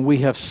been when we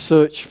have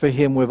searched for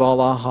Him with all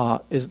our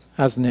heart,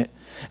 hasn't it?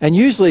 And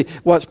usually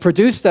what's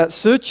produced that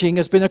searching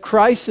has been a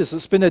crisis.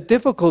 It's been a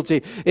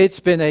difficulty. It's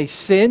been a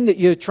sin that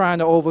you're trying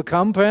to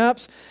overcome,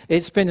 perhaps.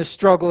 It's been a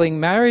struggling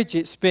marriage.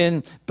 It's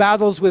been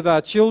battles with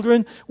our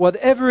children.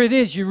 Whatever it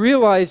is, you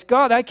realize,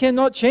 God, I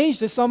cannot change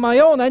this on my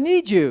own. I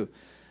need you.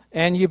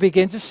 And you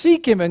begin to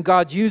seek him, and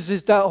God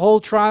uses that whole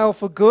trial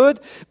for good,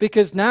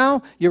 because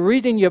now you're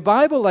reading your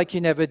Bible like you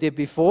never did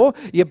before.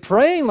 You're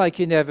praying like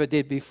you never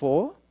did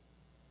before.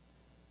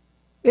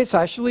 It's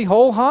actually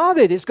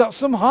wholehearted. It's got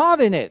some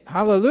heart in it.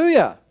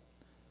 Hallelujah.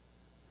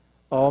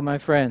 Oh, my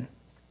friend.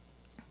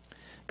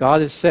 God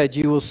has said,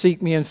 you will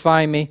seek me and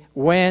find me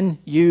when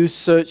you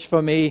search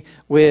for me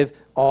with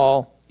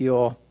all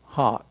your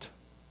heart.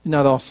 Isn't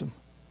that awesome?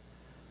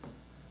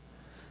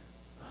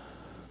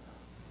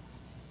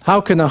 How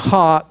can a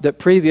heart that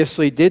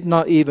previously did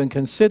not even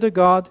consider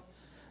God,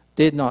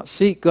 did not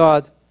seek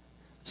God,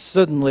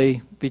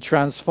 suddenly be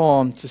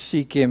transformed to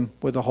seek him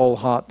with a whole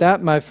heart?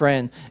 That, my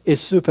friend,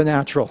 is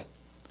supernatural.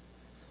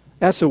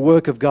 That's a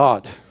work of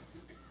God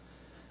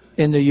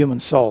in the human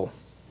soul.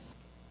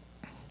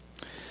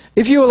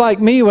 If you were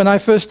like me when I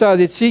first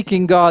started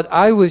seeking God,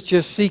 I was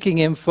just seeking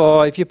him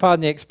for, if you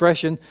pardon the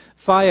expression,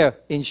 fire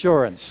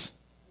insurance.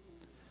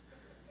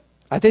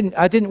 I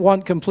didn't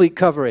want complete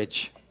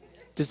coverage.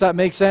 Does that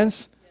make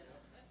sense?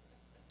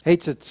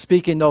 Hate to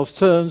speak in those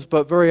terms,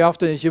 but very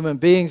often as human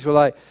beings we're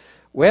like,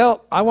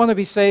 well, I want to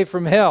be saved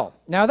from hell.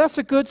 Now that's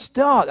a good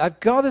start. I've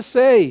got to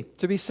say,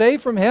 to be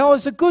saved from hell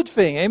is a good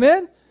thing.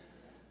 Amen?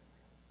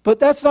 But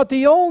that's not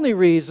the only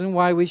reason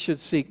why we should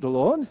seek the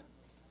Lord.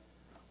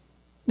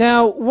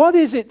 Now, what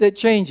is it that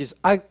changes?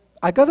 I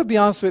got to be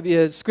honest with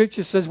you.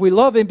 Scripture says we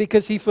love him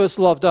because he first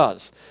loved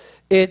us.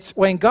 It's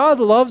when God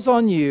loves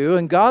on you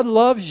and God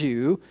loves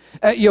you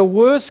at your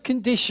worst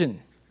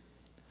condition.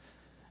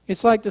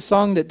 It's like the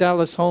song that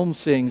Dallas Holmes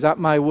sings, at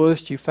my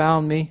worst you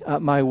found me,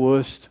 at my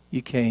worst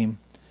you came.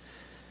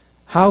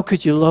 How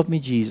could you love me,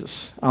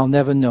 Jesus? I'll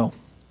never know.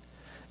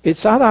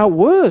 It's at our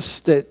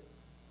worst that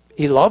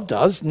he loved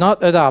us,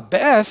 not at our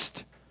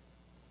best.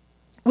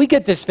 We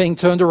get this thing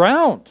turned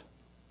around.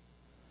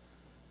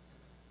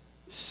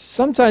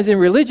 Sometimes in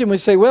religion we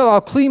say, well,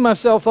 I'll clean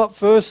myself up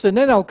first and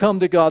then I'll come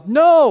to God.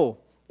 No,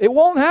 it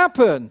won't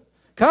happen.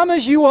 Come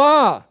as you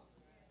are.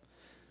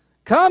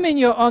 Come in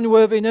your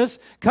unworthiness,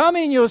 come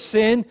in your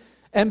sin,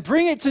 and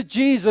bring it to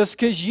Jesus,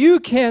 because you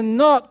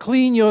cannot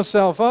clean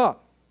yourself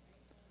up.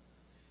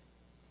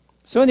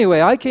 So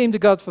anyway, I came to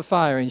God for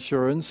fire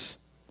insurance,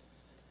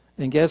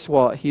 and guess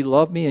what? He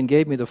loved me and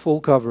gave me the full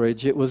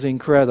coverage. It was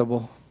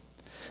incredible.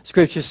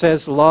 Scripture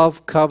says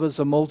love covers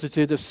a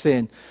multitude of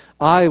sin.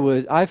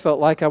 I felt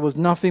like I was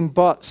nothing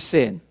but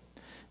sin.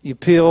 You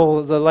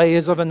peel the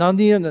layers of an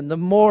onion, and the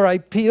more I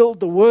peeled,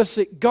 the worse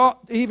it got,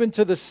 even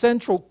to the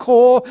central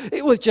core.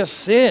 It was just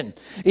sin.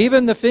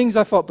 Even the things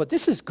I thought, but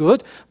this is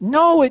good.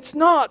 No, it's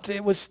not.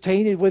 It was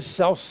tainted with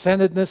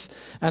self-centeredness.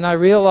 And I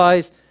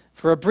realized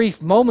for a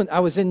brief moment I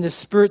was in this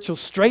spiritual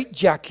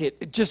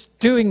straitjacket, just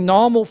doing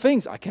normal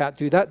things. I can't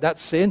do that.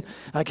 That's sin.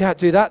 I can't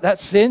do that.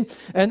 That's sin.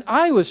 And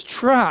I was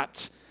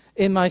trapped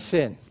in my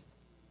sin.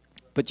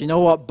 But you know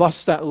what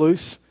bust that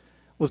loose?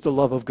 Was the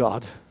love of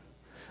God.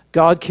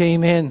 God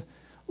came in,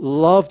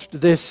 loved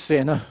this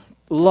sinner,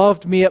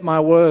 loved me at my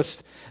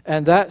worst,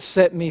 and that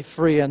set me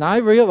free. And I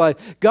realized,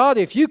 God,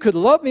 if you could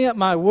love me at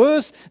my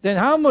worst, then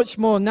how much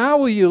more now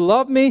will you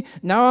love me?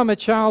 Now I'm a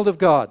child of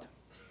God.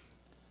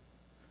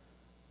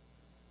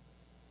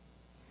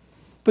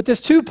 But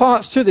there's two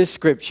parts to this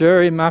scripture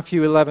in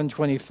Matthew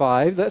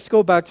 11:25. Let's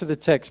go back to the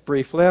text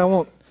briefly. I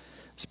won't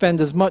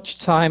spend as much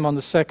time on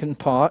the second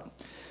part.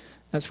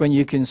 That's when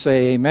you can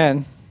say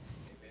amen.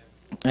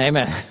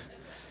 Amen. Amen.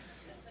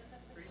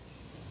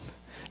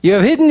 You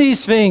have hidden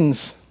these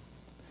things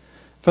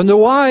from the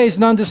wise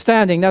and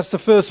understanding. That's the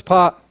first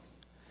part.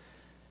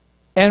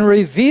 And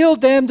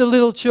revealed them to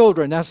little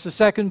children. That's the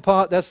second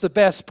part. That's the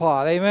best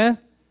part. Amen?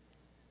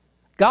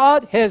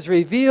 God has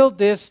revealed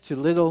this to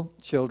little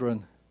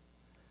children.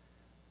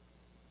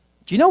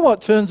 Do you know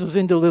what turns us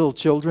into little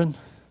children?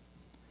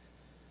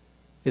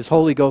 Is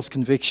Holy Ghost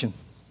conviction.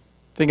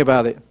 Think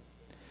about it.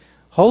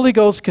 Holy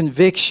Ghost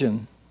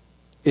conviction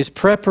is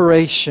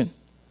preparation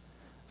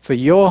for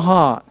your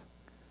heart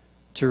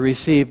to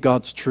receive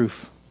God's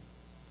truth.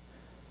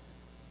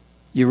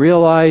 You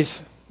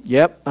realize,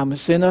 yep, I'm a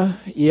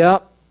sinner.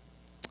 Yep,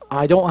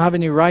 I don't have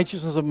any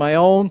righteousness of my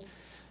own.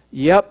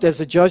 Yep,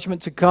 there's a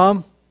judgment to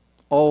come.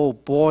 Oh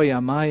boy,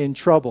 am I in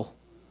trouble.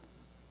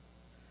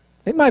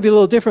 It might be a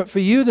little different for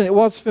you than it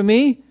was for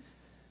me,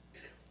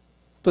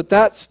 but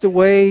that's the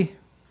way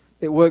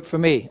it worked for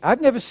me.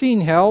 I've never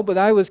seen hell, but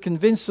I was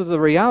convinced of the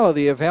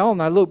reality of hell,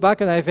 and I look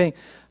back and I think,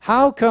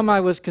 how come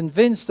I was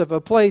convinced of a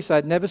place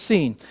I'd never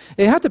seen?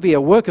 It had to be a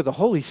work of the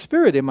Holy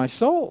Spirit in my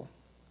soul,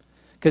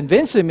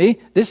 convincing me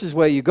this is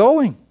where you're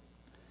going,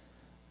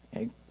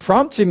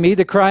 prompting me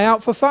to cry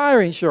out for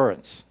fire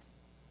insurance.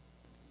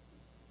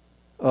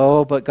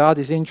 Oh, but God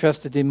is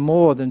interested in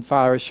more than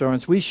fire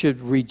assurance. We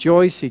should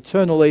rejoice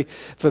eternally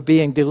for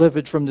being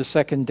delivered from the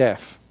second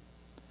death.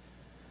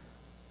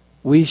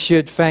 We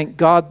should thank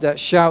God that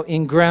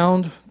shouting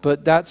ground,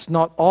 but that's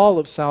not all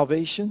of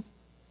salvation.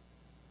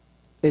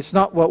 It's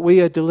not what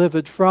we are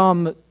delivered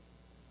from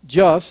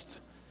just.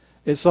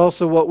 It's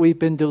also what we've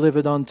been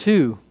delivered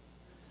unto,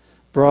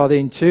 brought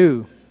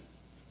into.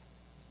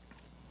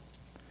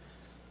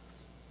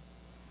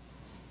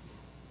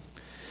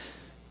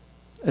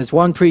 As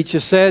one preacher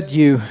said,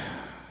 you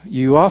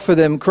offer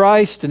them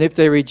Christ, and if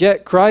they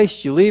reject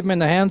Christ, you leave them in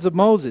the hands of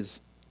Moses.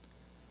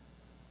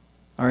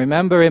 I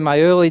remember in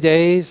my early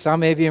days, how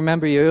many of you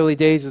remember your early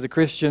days as a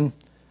Christian?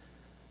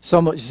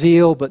 So much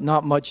zeal, but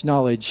not much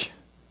knowledge.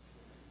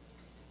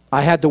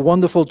 I had the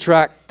wonderful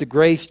tract, the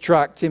grace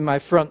tract in my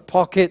front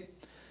pocket,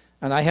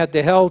 and I had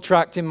the hell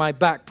tract in my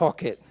back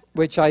pocket,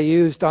 which I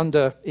used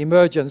under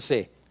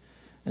emergency.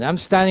 And I'm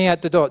standing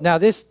at the door. Now,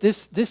 this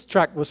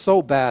tract was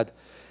so bad,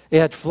 it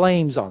had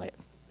flames on it.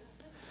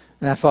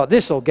 And I thought,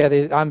 this will get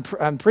it. I'm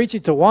preaching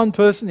to one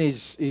person,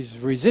 he's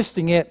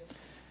resisting it.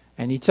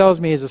 And he tells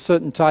me he's a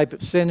certain type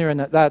of sinner,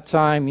 and at that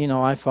time,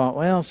 I thought,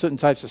 well, certain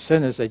types of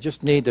sinners, they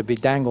just need to be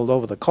dangled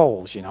over the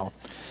coals,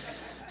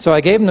 So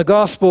I gave him the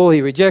gospel,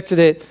 he rejected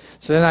it,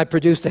 so then I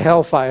produced a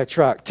hellfire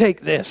tract.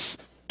 Take this.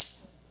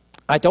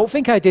 I don't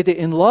think I did it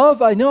in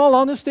love. In all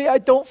honesty, I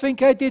don't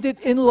think I did it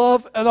in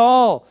love at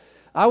all.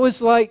 I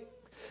was like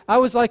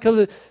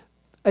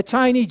a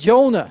tiny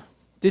Jonah,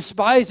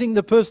 despising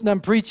the person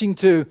I'm preaching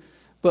to,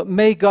 but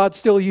may God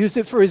still use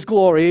it for his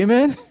glory,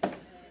 amen?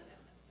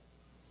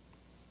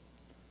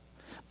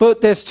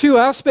 But there's two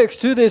aspects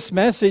to this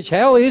message.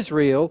 Hell is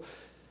real.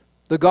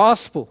 The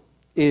gospel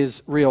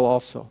is real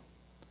also.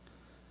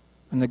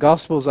 And the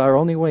gospel is our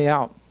only way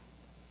out.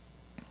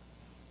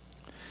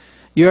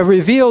 You have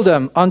revealed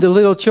them unto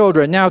little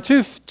children. Now,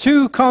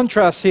 two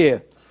contrasts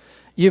here.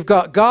 You've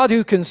got God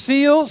who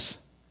conceals,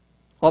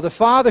 or the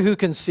Father who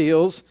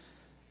conceals,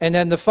 and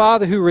then the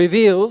Father who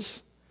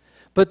reveals.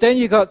 But then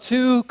you've got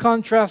two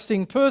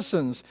contrasting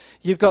persons.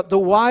 You've got the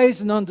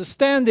wise and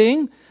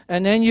understanding,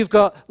 and then you've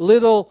got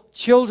little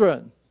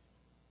children.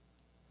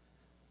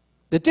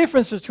 The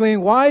difference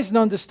between wise and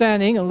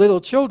understanding and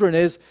little children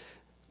is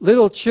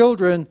little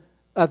children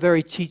are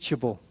very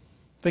teachable.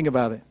 Think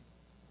about it.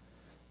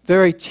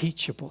 Very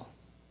teachable.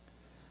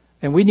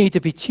 And we need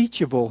to be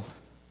teachable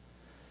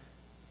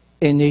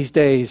in these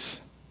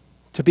days.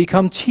 To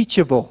become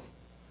teachable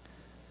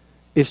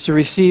is to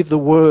receive the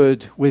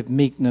word with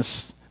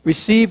meekness.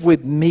 Receive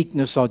with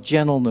meekness or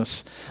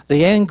gentleness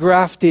the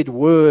engrafted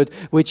word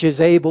which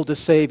is able to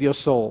save your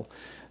soul.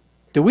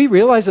 Do we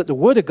realize that the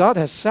word of God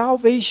has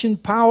salvation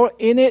power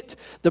in it?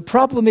 The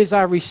problem is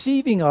our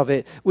receiving of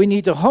it. We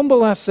need to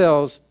humble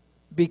ourselves,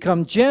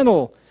 become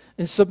gentle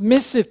and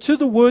submissive to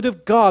the word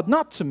of God.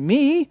 Not to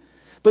me,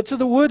 but to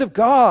the word of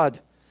God.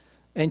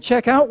 And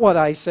check out what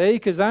I say,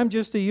 because I'm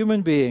just a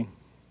human being.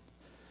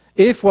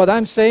 If what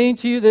I'm saying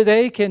to you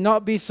today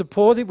cannot be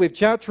supported with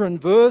chapter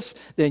and verse,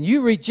 then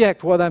you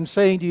reject what I'm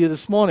saying to you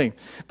this morning.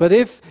 But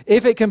if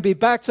it can be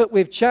backed up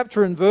with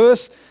chapter and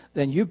verse,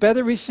 then you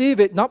better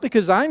receive it, not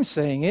because I'm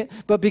saying it,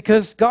 but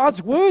because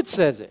God's word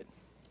says it.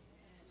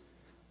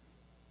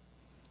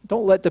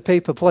 Don't let the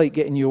paper plate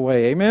get in your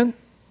way, amen?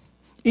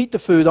 Eat the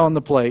food on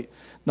the plate,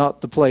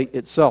 not the plate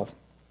itself.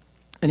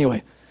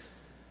 Anyway,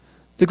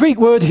 the Greek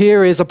word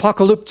here is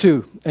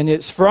apocalypto, and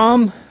it's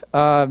from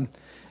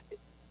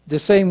the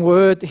same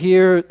word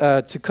here,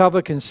 to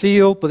cover,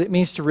 conceal, but it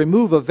means to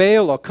remove a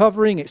veil or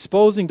covering,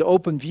 exposing to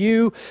open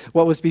view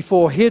what was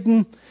before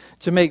hidden,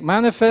 to make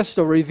manifest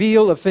or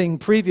reveal a thing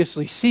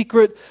previously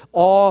secret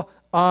or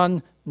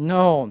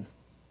unknown.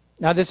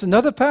 Now there's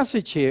another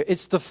passage here.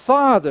 It's the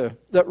Father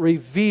that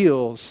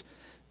reveals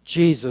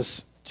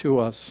Jesus to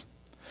us.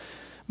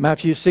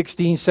 Matthew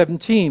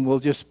 16:17, we'll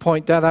just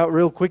point that out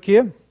real quick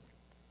here.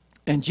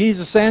 And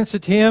Jesus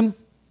answered him,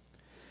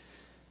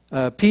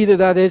 Peter,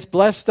 that is,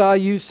 blessed are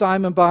you,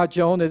 Simon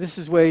Bar-Jonah. This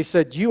is where he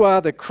said, you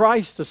are the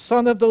Christ, the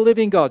Son of the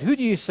living God. Who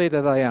do you say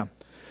that I am?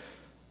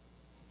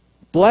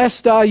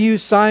 Blessed are you,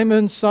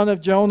 Simon, son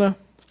of Jonah,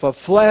 for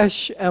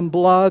flesh and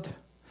blood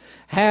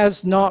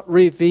has not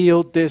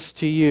revealed this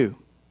to you.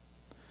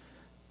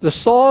 The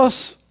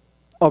source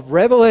of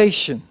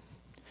revelation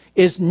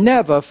is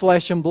never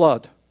flesh and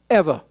blood,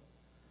 ever.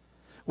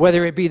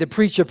 Whether it be the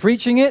preacher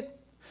preaching it,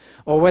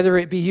 or whether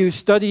it be you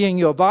studying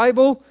your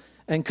Bible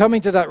and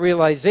coming to that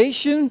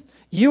realization,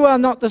 you are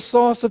not the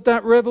source of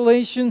that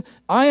revelation.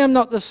 I am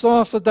not the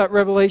source of that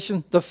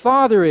revelation. The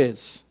Father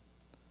is.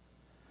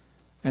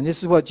 And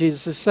this is what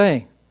Jesus is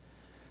saying.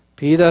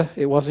 Peter,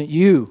 it wasn't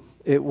you.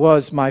 It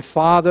was my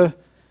Father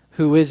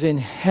who is in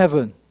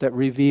heaven that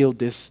revealed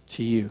this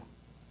to you.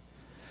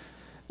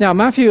 Now,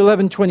 Matthew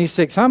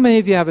 11:26. How many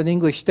of you have an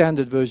English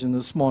Standard Version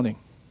this morning?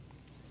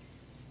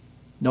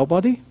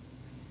 Nobody?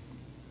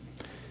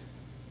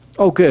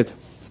 Oh, good.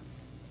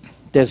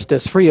 There's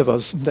three of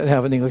us that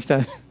have an English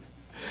Standard.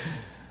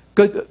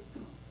 Good.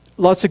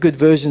 Lots of good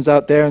versions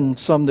out there, and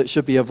some that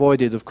should be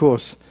avoided, of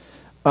course.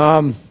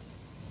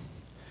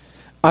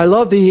 I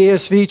love the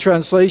ESV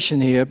translation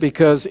here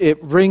because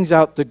it brings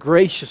out the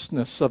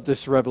graciousness of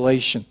this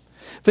revelation.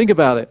 Think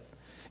about it.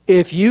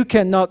 If you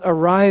cannot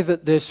arrive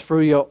at this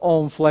through your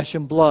own flesh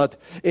and blood,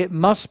 it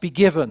must be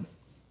given,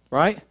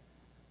 right?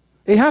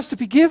 It has to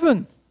be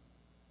given.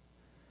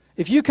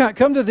 If you can't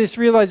come to this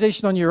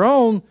realization on your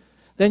own,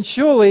 then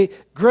surely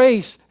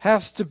grace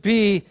has to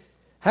be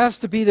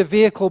the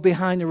vehicle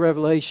behind the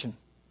revelation.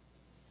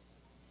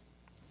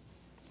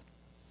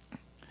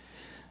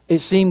 It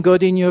seemed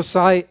good in your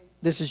sight.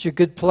 This is your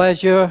good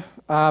pleasure.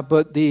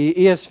 But the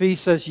ESV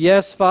says,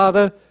 yes,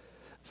 Father,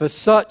 for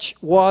such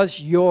was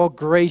your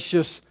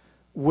gracious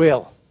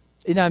will.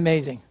 Isn't that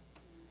amazing?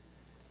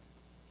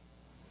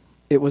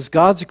 It was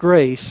God's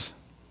grace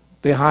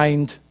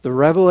behind the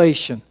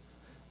revelation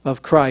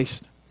of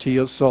Christ to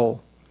your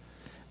soul,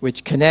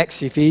 which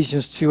connects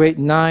Ephesians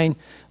 2:8-9.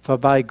 For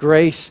by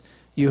grace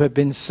you have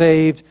been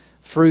saved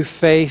through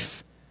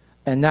faith,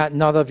 and that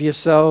not of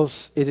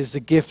yourselves. It is the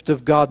gift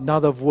of God,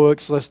 not of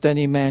works, lest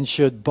any man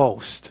should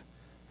boast.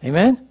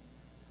 Amen?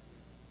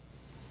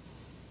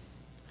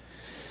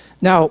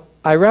 Now,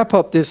 I wrap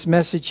up this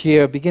message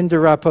here, begin to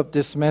wrap up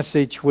this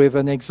message with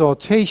an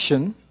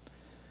exhortation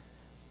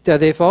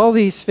that if all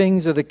these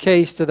things are the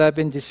case that I've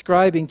been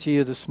describing to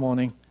you this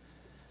morning,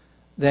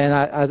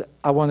 then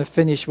I want to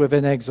finish with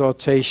an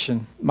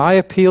exhortation. My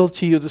appeal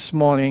to you this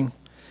morning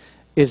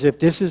is, if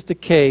this is the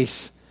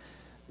case,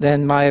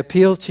 then my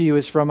appeal to you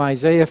is from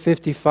Isaiah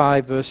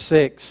 55, verse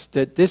 6,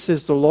 that this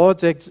is the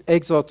Lord's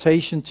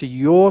exhortation to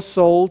your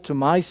soul, to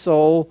my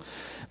soul,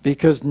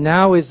 because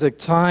now is the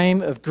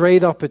time of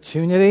great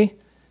opportunity.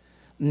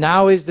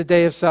 Now is the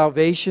day of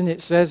salvation, it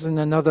says in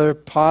another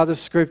part of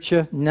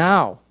Scripture.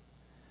 Now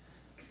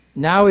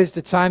is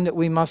the time that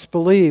we must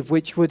believe,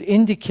 which would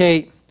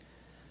indicate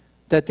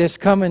that there's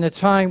coming a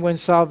time when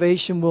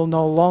salvation will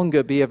no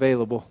longer be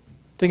available.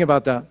 Think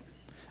about that.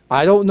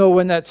 I don't know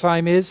when that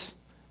time is.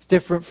 It's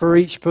different for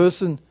each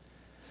person.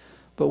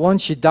 But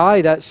once you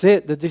die, that's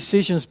it. The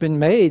decision's been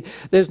made.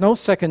 There's no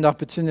second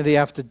opportunity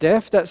after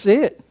death. That's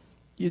it.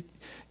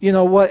 You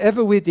know,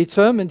 whatever we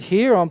determined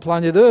here on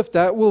planet Earth,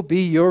 that will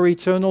be your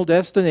eternal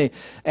destiny.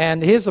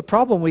 And here's the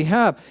problem we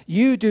have.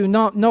 You do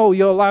not know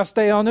your last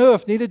day on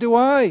earth. Neither do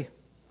I.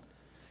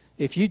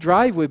 If you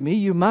drive with me,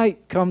 you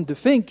might come to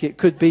think it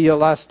could be your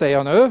last day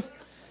on earth,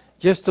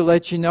 just to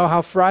let you know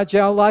how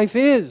fragile life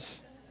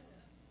is.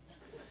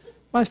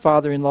 My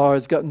father-in-law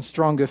has gotten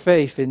stronger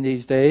faith in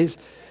these days,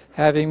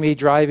 having me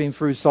driving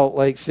through Salt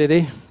Lake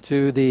City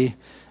to the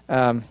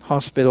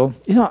hospital.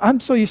 You know, I'm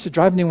so used to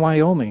driving in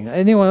Wyoming.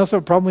 Anyone else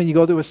have a problem when you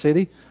go to a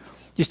city?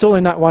 You're still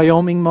in that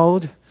Wyoming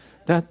mode?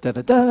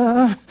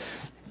 Da-da-da-da,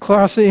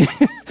 classy.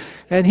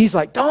 And he's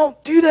like,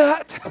 don't do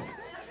that.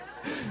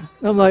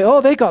 I'm like,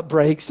 oh, they got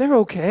brakes. They're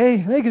okay.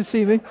 They can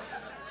see me.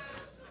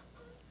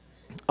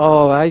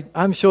 Oh,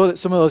 I'm sure that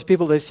some of those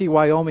people, they see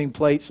Wyoming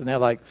plates and they're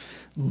like,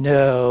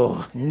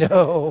 no.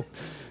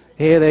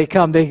 Here they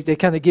come. They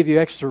kind of give you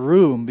extra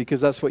room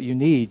because that's what you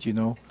need, you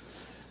know.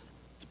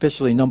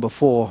 Especially number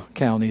 4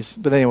 counties.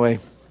 But anyway.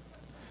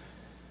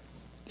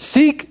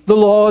 Seek the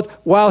Lord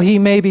while he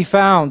may be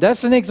found.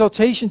 That's an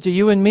exhortation to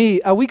you and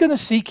me. Are we going to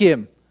seek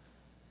him?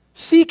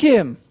 Seek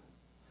him.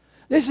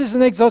 This is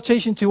an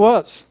exhortation to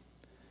us.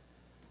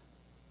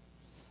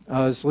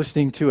 I was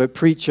listening to a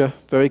preacher,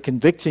 very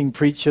convicting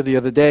preacher the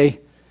other day,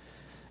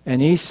 and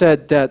he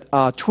said that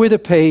our Twitter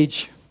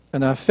page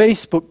and our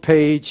Facebook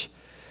page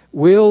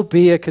will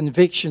be a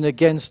conviction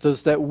against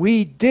us that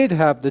we did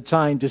have the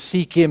time to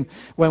seek him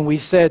when we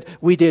said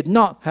we did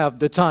not have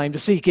the time to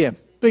seek him.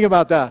 Think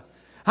about that.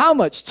 How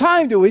much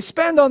time do we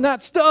spend on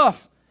that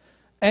stuff?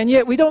 And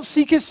yet we don't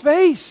seek his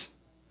face.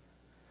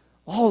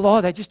 Oh,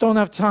 Lord, I just don't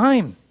have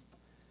time.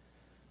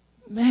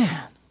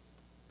 Man.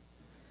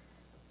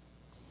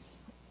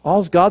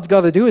 All God's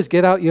got to do is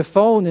get out your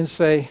phone and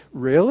say,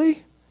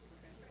 really?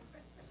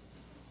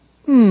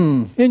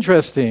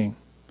 Interesting.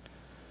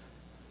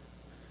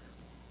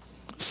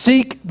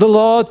 Seek the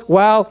Lord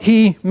while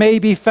he may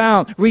be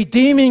found,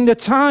 redeeming the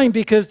time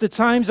because the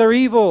times are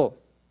evil.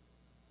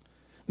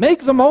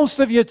 Make the most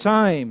of your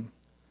time.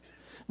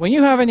 When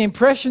you have an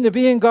impression to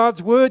be in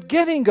God's Word,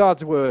 get in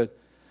God's Word.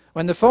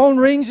 When the phone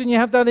rings and you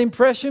have that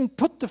impression,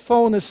 put the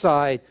phone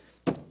aside.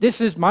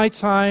 This is my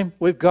time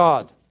with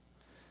God.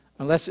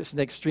 Unless it's an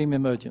extreme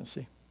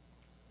emergency.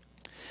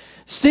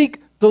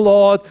 Seek the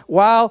Lord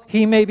while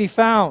he may be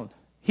found.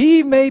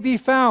 He may be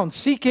found.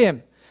 Seek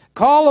him.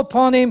 Call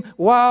upon him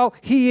while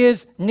he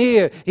is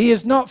near. He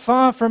is not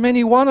far from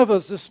any one of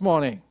us this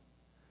morning.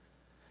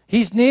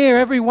 He's near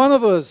every one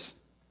of us.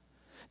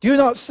 Do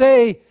not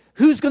say,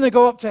 who's going to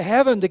go up to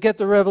heaven to get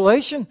the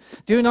revelation?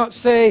 Do not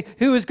say,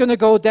 who is going to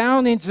go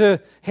down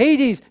into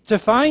Hades to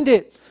find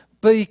it?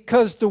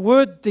 Because the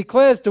word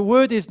declares the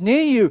word is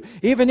near you,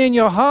 even in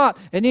your heart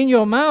and in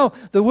your mouth.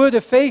 The word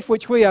of faith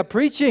which we are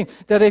preaching,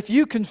 that if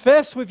you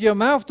confess with your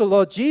mouth the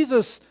Lord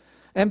Jesus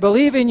and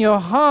believe in your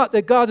heart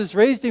that God has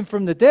raised him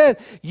from the dead,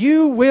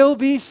 you will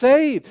be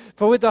saved.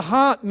 For with the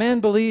heart man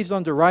believes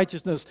unto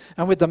righteousness,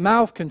 and with the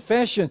mouth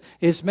confession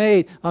is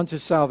made unto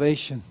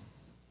salvation.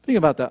 Think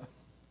about that.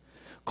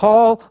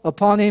 Call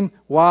upon him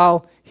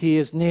while he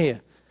is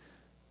near,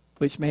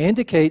 which may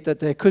indicate that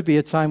there could be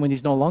a time when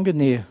he's no longer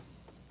near.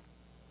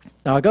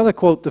 Now, I've got to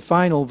quote the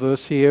final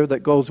verse here that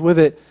goes with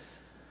it.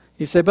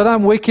 He said, but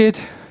I'm wicked.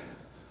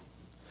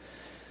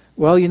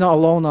 Well, you're not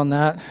alone on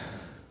that.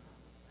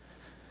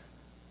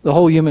 The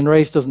whole human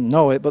race doesn't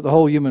know it, but the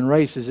whole human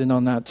race is in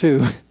on that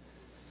too.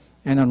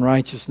 And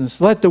unrighteousness.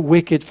 Let the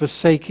wicked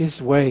forsake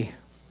his way.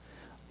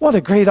 What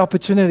a great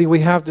opportunity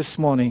we have this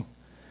morning.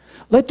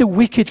 Let the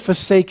wicked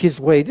forsake his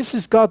way. This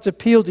is God's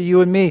appeal to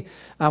you and me.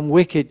 I'm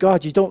wicked.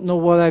 God, you don't know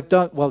what I've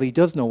done. Well, he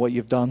does know what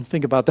you've done.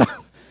 Think about that.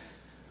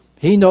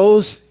 He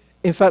knows.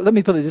 In fact, let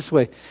me put it this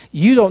way.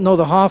 You don't know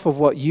the half of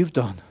what you've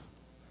done,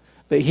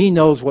 but he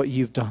knows what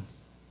you've done.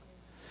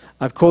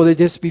 I've quoted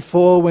this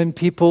before when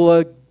people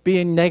are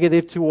being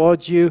negative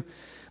towards you.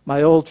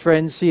 My old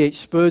friend C.H.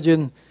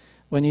 Spurgeon,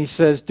 when he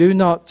says, do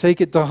not take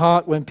it to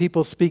heart when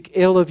people speak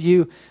ill of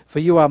you, for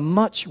you are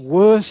much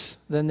worse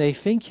than they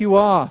think you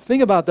are.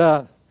 Think about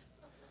that.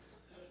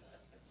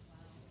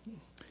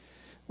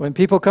 When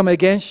people come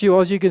against you,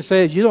 all you can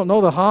say is, you don't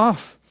know the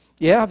half.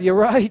 Yeah, you're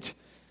right.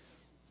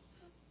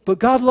 But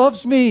God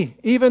loves me,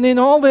 even in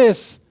all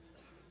this.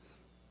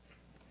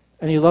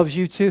 And he loves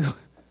you too.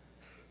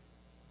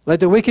 Let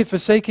the wicked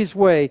forsake his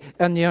way,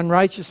 and the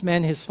unrighteous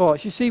man his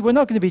thoughts. You see, we're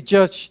not going to be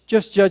just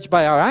judged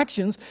by our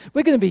actions.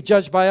 We're going to be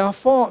judged by our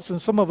thoughts. And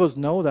some of us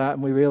know that,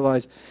 and we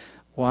realize,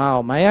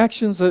 wow, my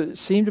actions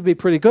seem to be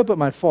pretty good, but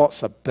my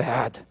thoughts are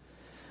bad.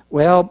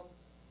 Well,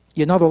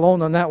 you're not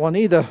alone on that one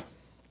either.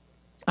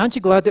 Aren't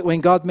you glad that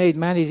when God made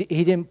man, he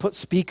didn't put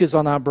speakers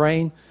on our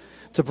brain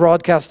to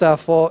broadcast our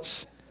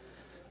thoughts?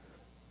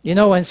 You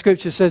know, when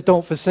Scripture says,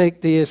 don't forsake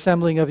the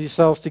assembling of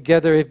yourselves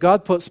together, if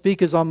God put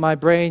speakers on my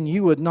brain,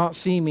 you would not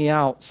see me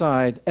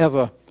outside,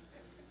 ever.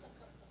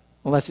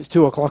 Unless it's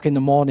 2 o'clock in the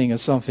morning or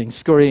something,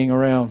 scurrying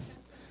around.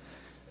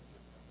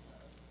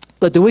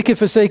 Let the wicked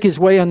forsake his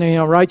way, and the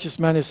unrighteous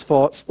man his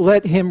thoughts.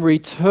 Let him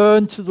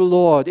return to the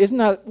Lord. Isn't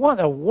that, what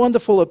a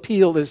wonderful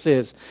appeal this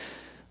is.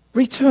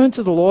 Return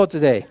to the Lord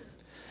today,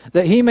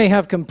 that he may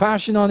have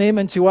compassion on him,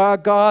 and to our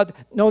God,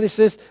 notice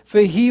this, for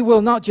he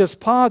will not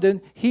just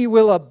pardon, he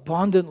will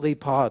abundantly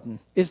pardon.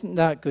 Isn't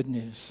that good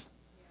news?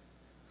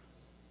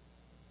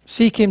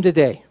 Seek him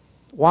today.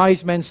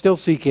 Wise men still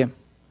seek him.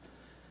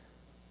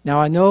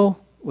 Now I know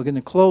we're going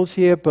to close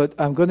here, but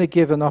I'm going to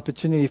give an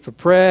opportunity for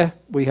prayer.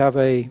 We have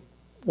a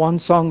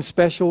one-song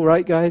special,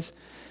 right guys?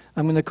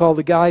 I'm going to call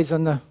the guys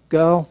and the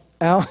girl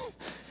out.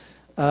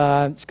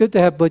 It's good to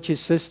have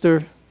Butch's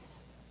sister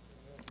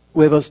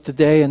with us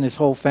today and his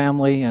whole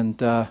family,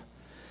 and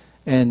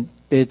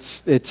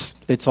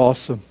it's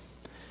awesome.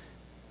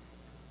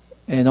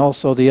 And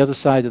also the other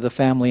side of the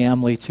family,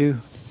 Emily, too.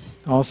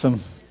 Awesome.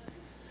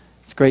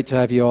 It's great to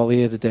have you all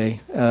here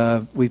today.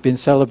 We've been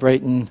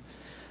celebrating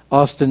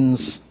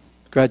Austin's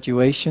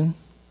graduation.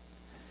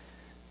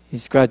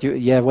 He's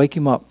graduated. Yeah, wake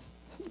him up.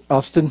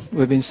 Austin,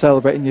 we've been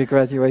celebrating your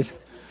graduation.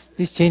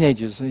 These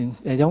teenagers,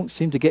 they don't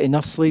seem to get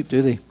enough sleep,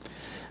 do they?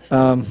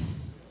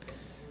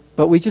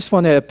 But we just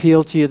want to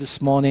appeal to you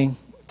this morning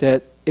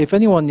that if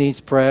anyone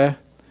needs prayer,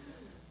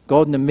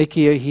 Gordon and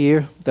Mickey are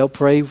here. They'll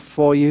pray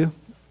for you.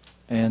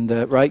 And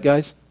right,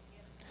 guys?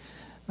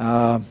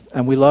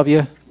 And we love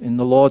you, and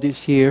the Lord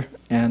is here.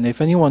 And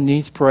if anyone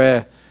needs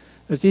prayer,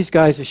 as these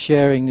guys are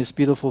sharing this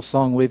beautiful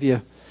song with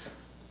you,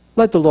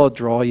 let the Lord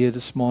draw you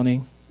this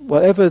morning.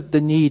 Whatever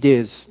the need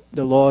is,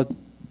 the Lord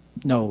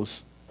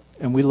knows.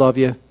 And we love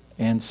you.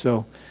 And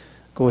so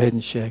go ahead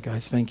and share,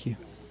 guys. Thank you.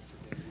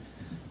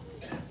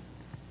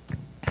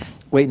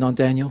 Waiting on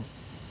Daniel.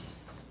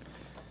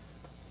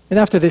 And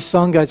after this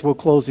song, guys, we'll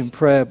close in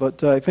prayer.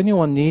 But if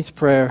anyone needs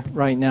prayer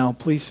right now,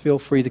 please feel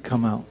free to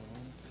come out.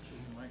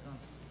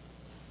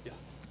 Yeah.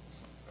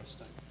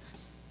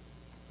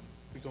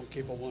 We go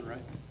cable 1,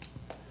 right?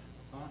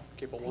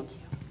 Cable 1?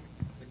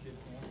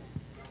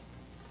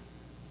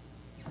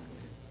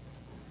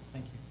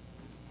 Thank you.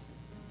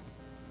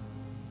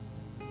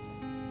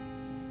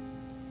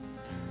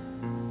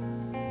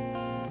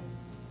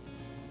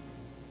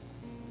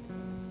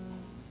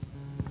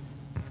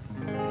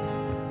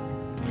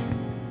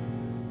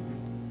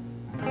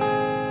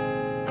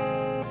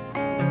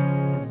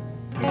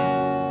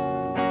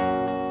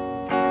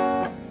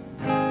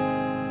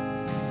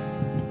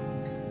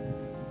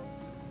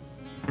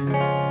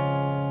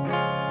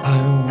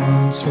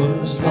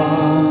 Was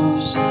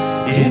lost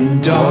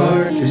in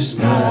darkest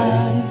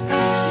night,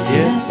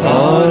 yet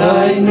thought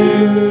I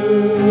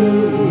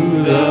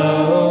knew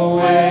the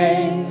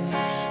way,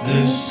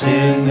 the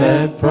sin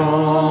that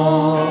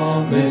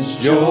promised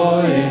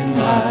joy in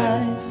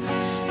life,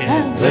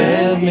 and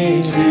led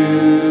me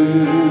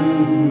to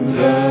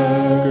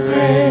the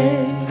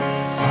grave.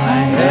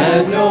 I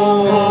had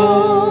no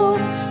hope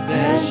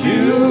that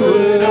you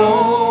would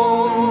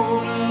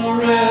own a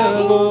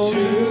rebel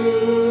to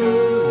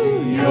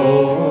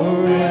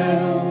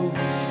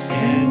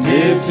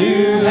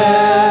you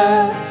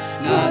had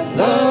not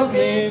loved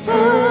me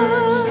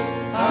first,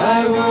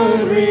 I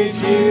would refuse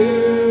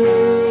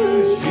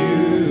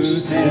you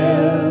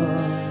still.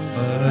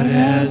 But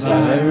as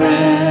I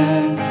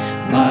ran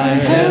my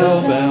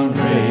hell-bound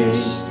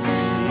race,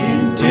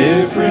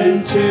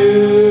 indifferent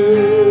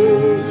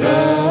to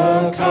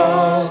the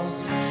cost,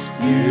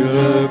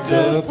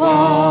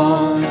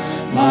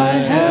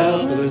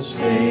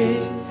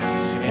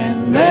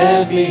 and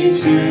led me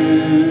to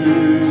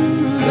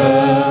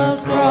the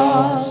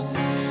cross.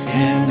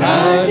 And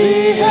I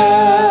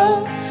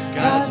beheld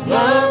God's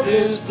love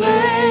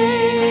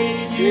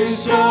displayed. You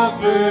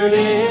suffered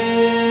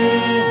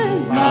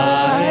in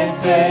my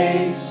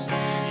place.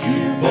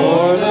 You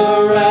bore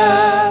the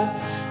wrath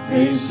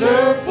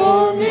reserved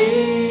for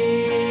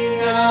me.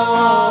 Now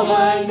all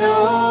I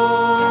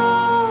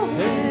know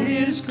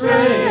is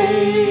grace.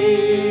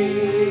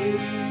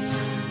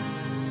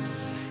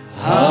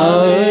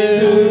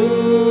 Hallelujah.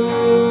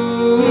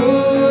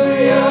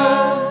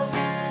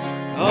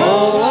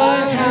 All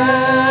I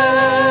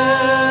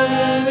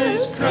have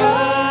is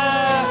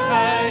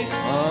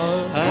Christ.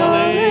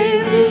 Hallelujah.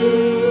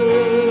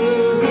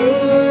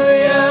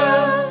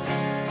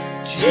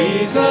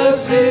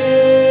 Jesus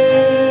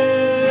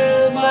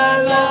is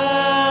my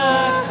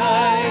life.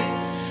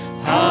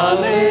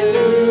 Hallelujah.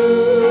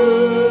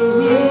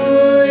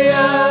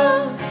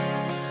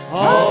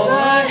 All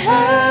I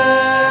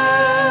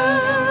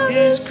have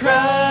is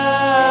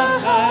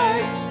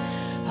Christ.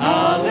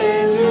 Hallelujah.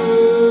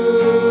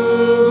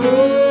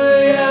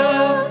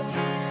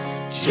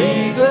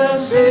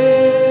 Jesus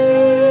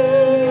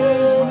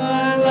is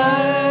my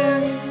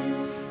life.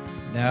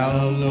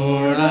 Now,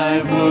 Lord,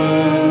 I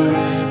would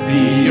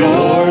be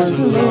yours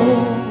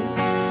alone,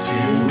 to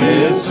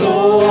live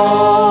so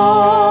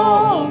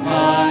all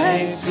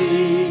might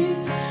see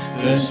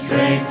the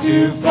strength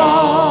to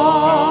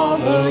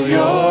follow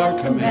your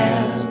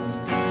commands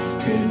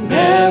could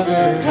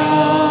never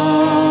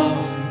come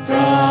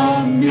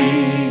from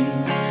me.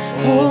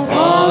 Oh,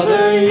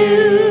 Father,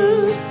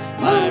 use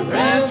my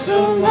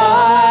ransom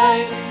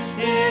life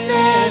in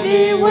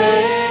any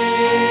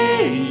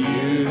way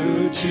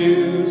you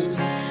choose,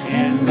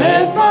 and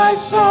let my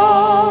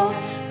song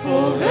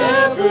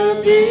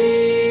forever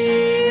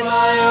be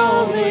my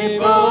only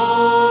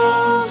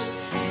boast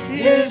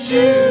is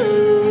you.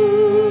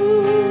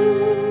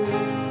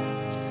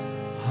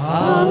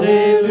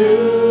 Hallelujah.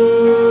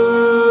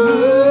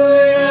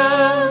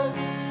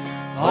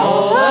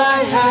 All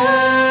I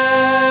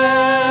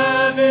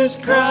have is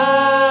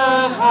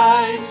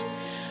Christ.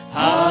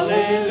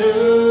 Hallelujah.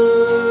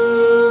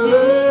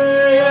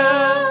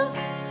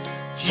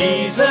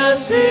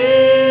 Jesus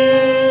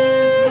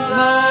is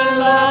my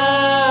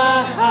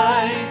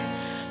life.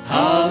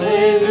 Hallelujah.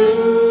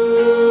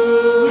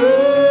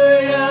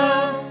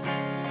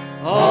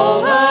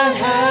 All I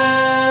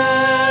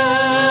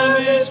have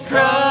is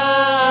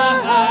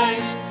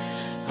Christ.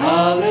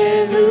 Hallelujah.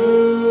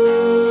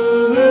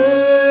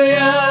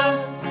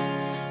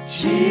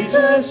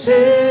 Jesus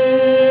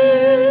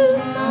is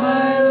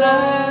my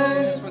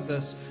life. With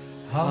us.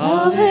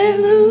 Hallelujah.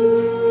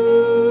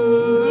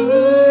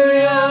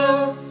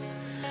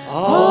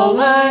 All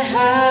I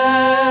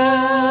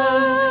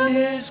have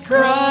is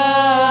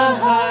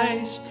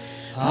Christ.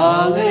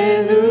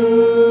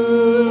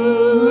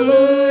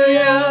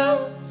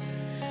 Hallelujah.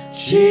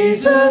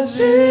 Jesus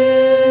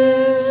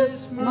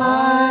is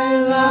my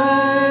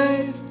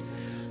life.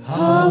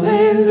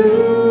 Hallelujah.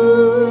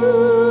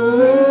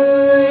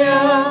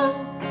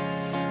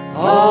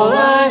 All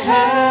I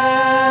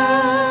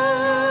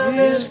have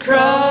is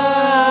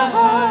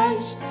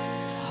Christ.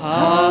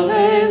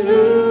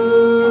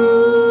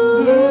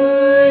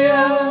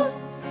 Hallelujah.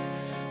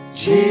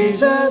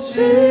 Jesus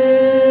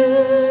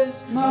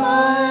is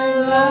my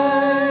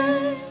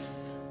life.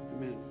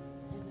 Amen.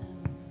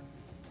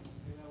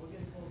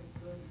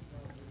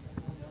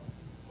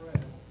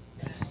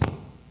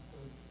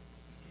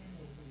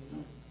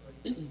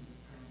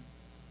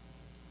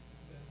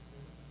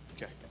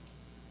 Okay.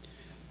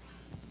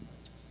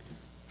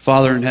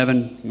 Father in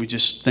heaven, we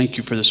just thank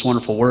you for this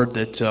wonderful word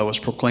that was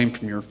proclaimed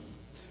from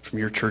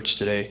your church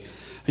today.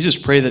 I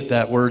just pray that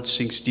that word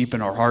sinks deep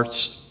in our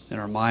hearts and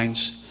our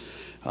minds,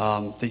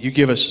 that you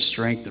give us the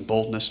strength and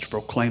boldness to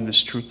proclaim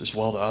this truth as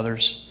well to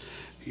others.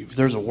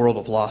 There's a world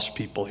of lost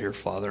people here,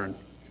 Father, and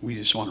we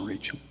just want to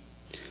reach them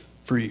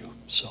for you.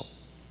 So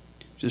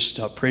just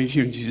praise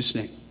you in Jesus'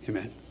 name.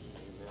 Amen.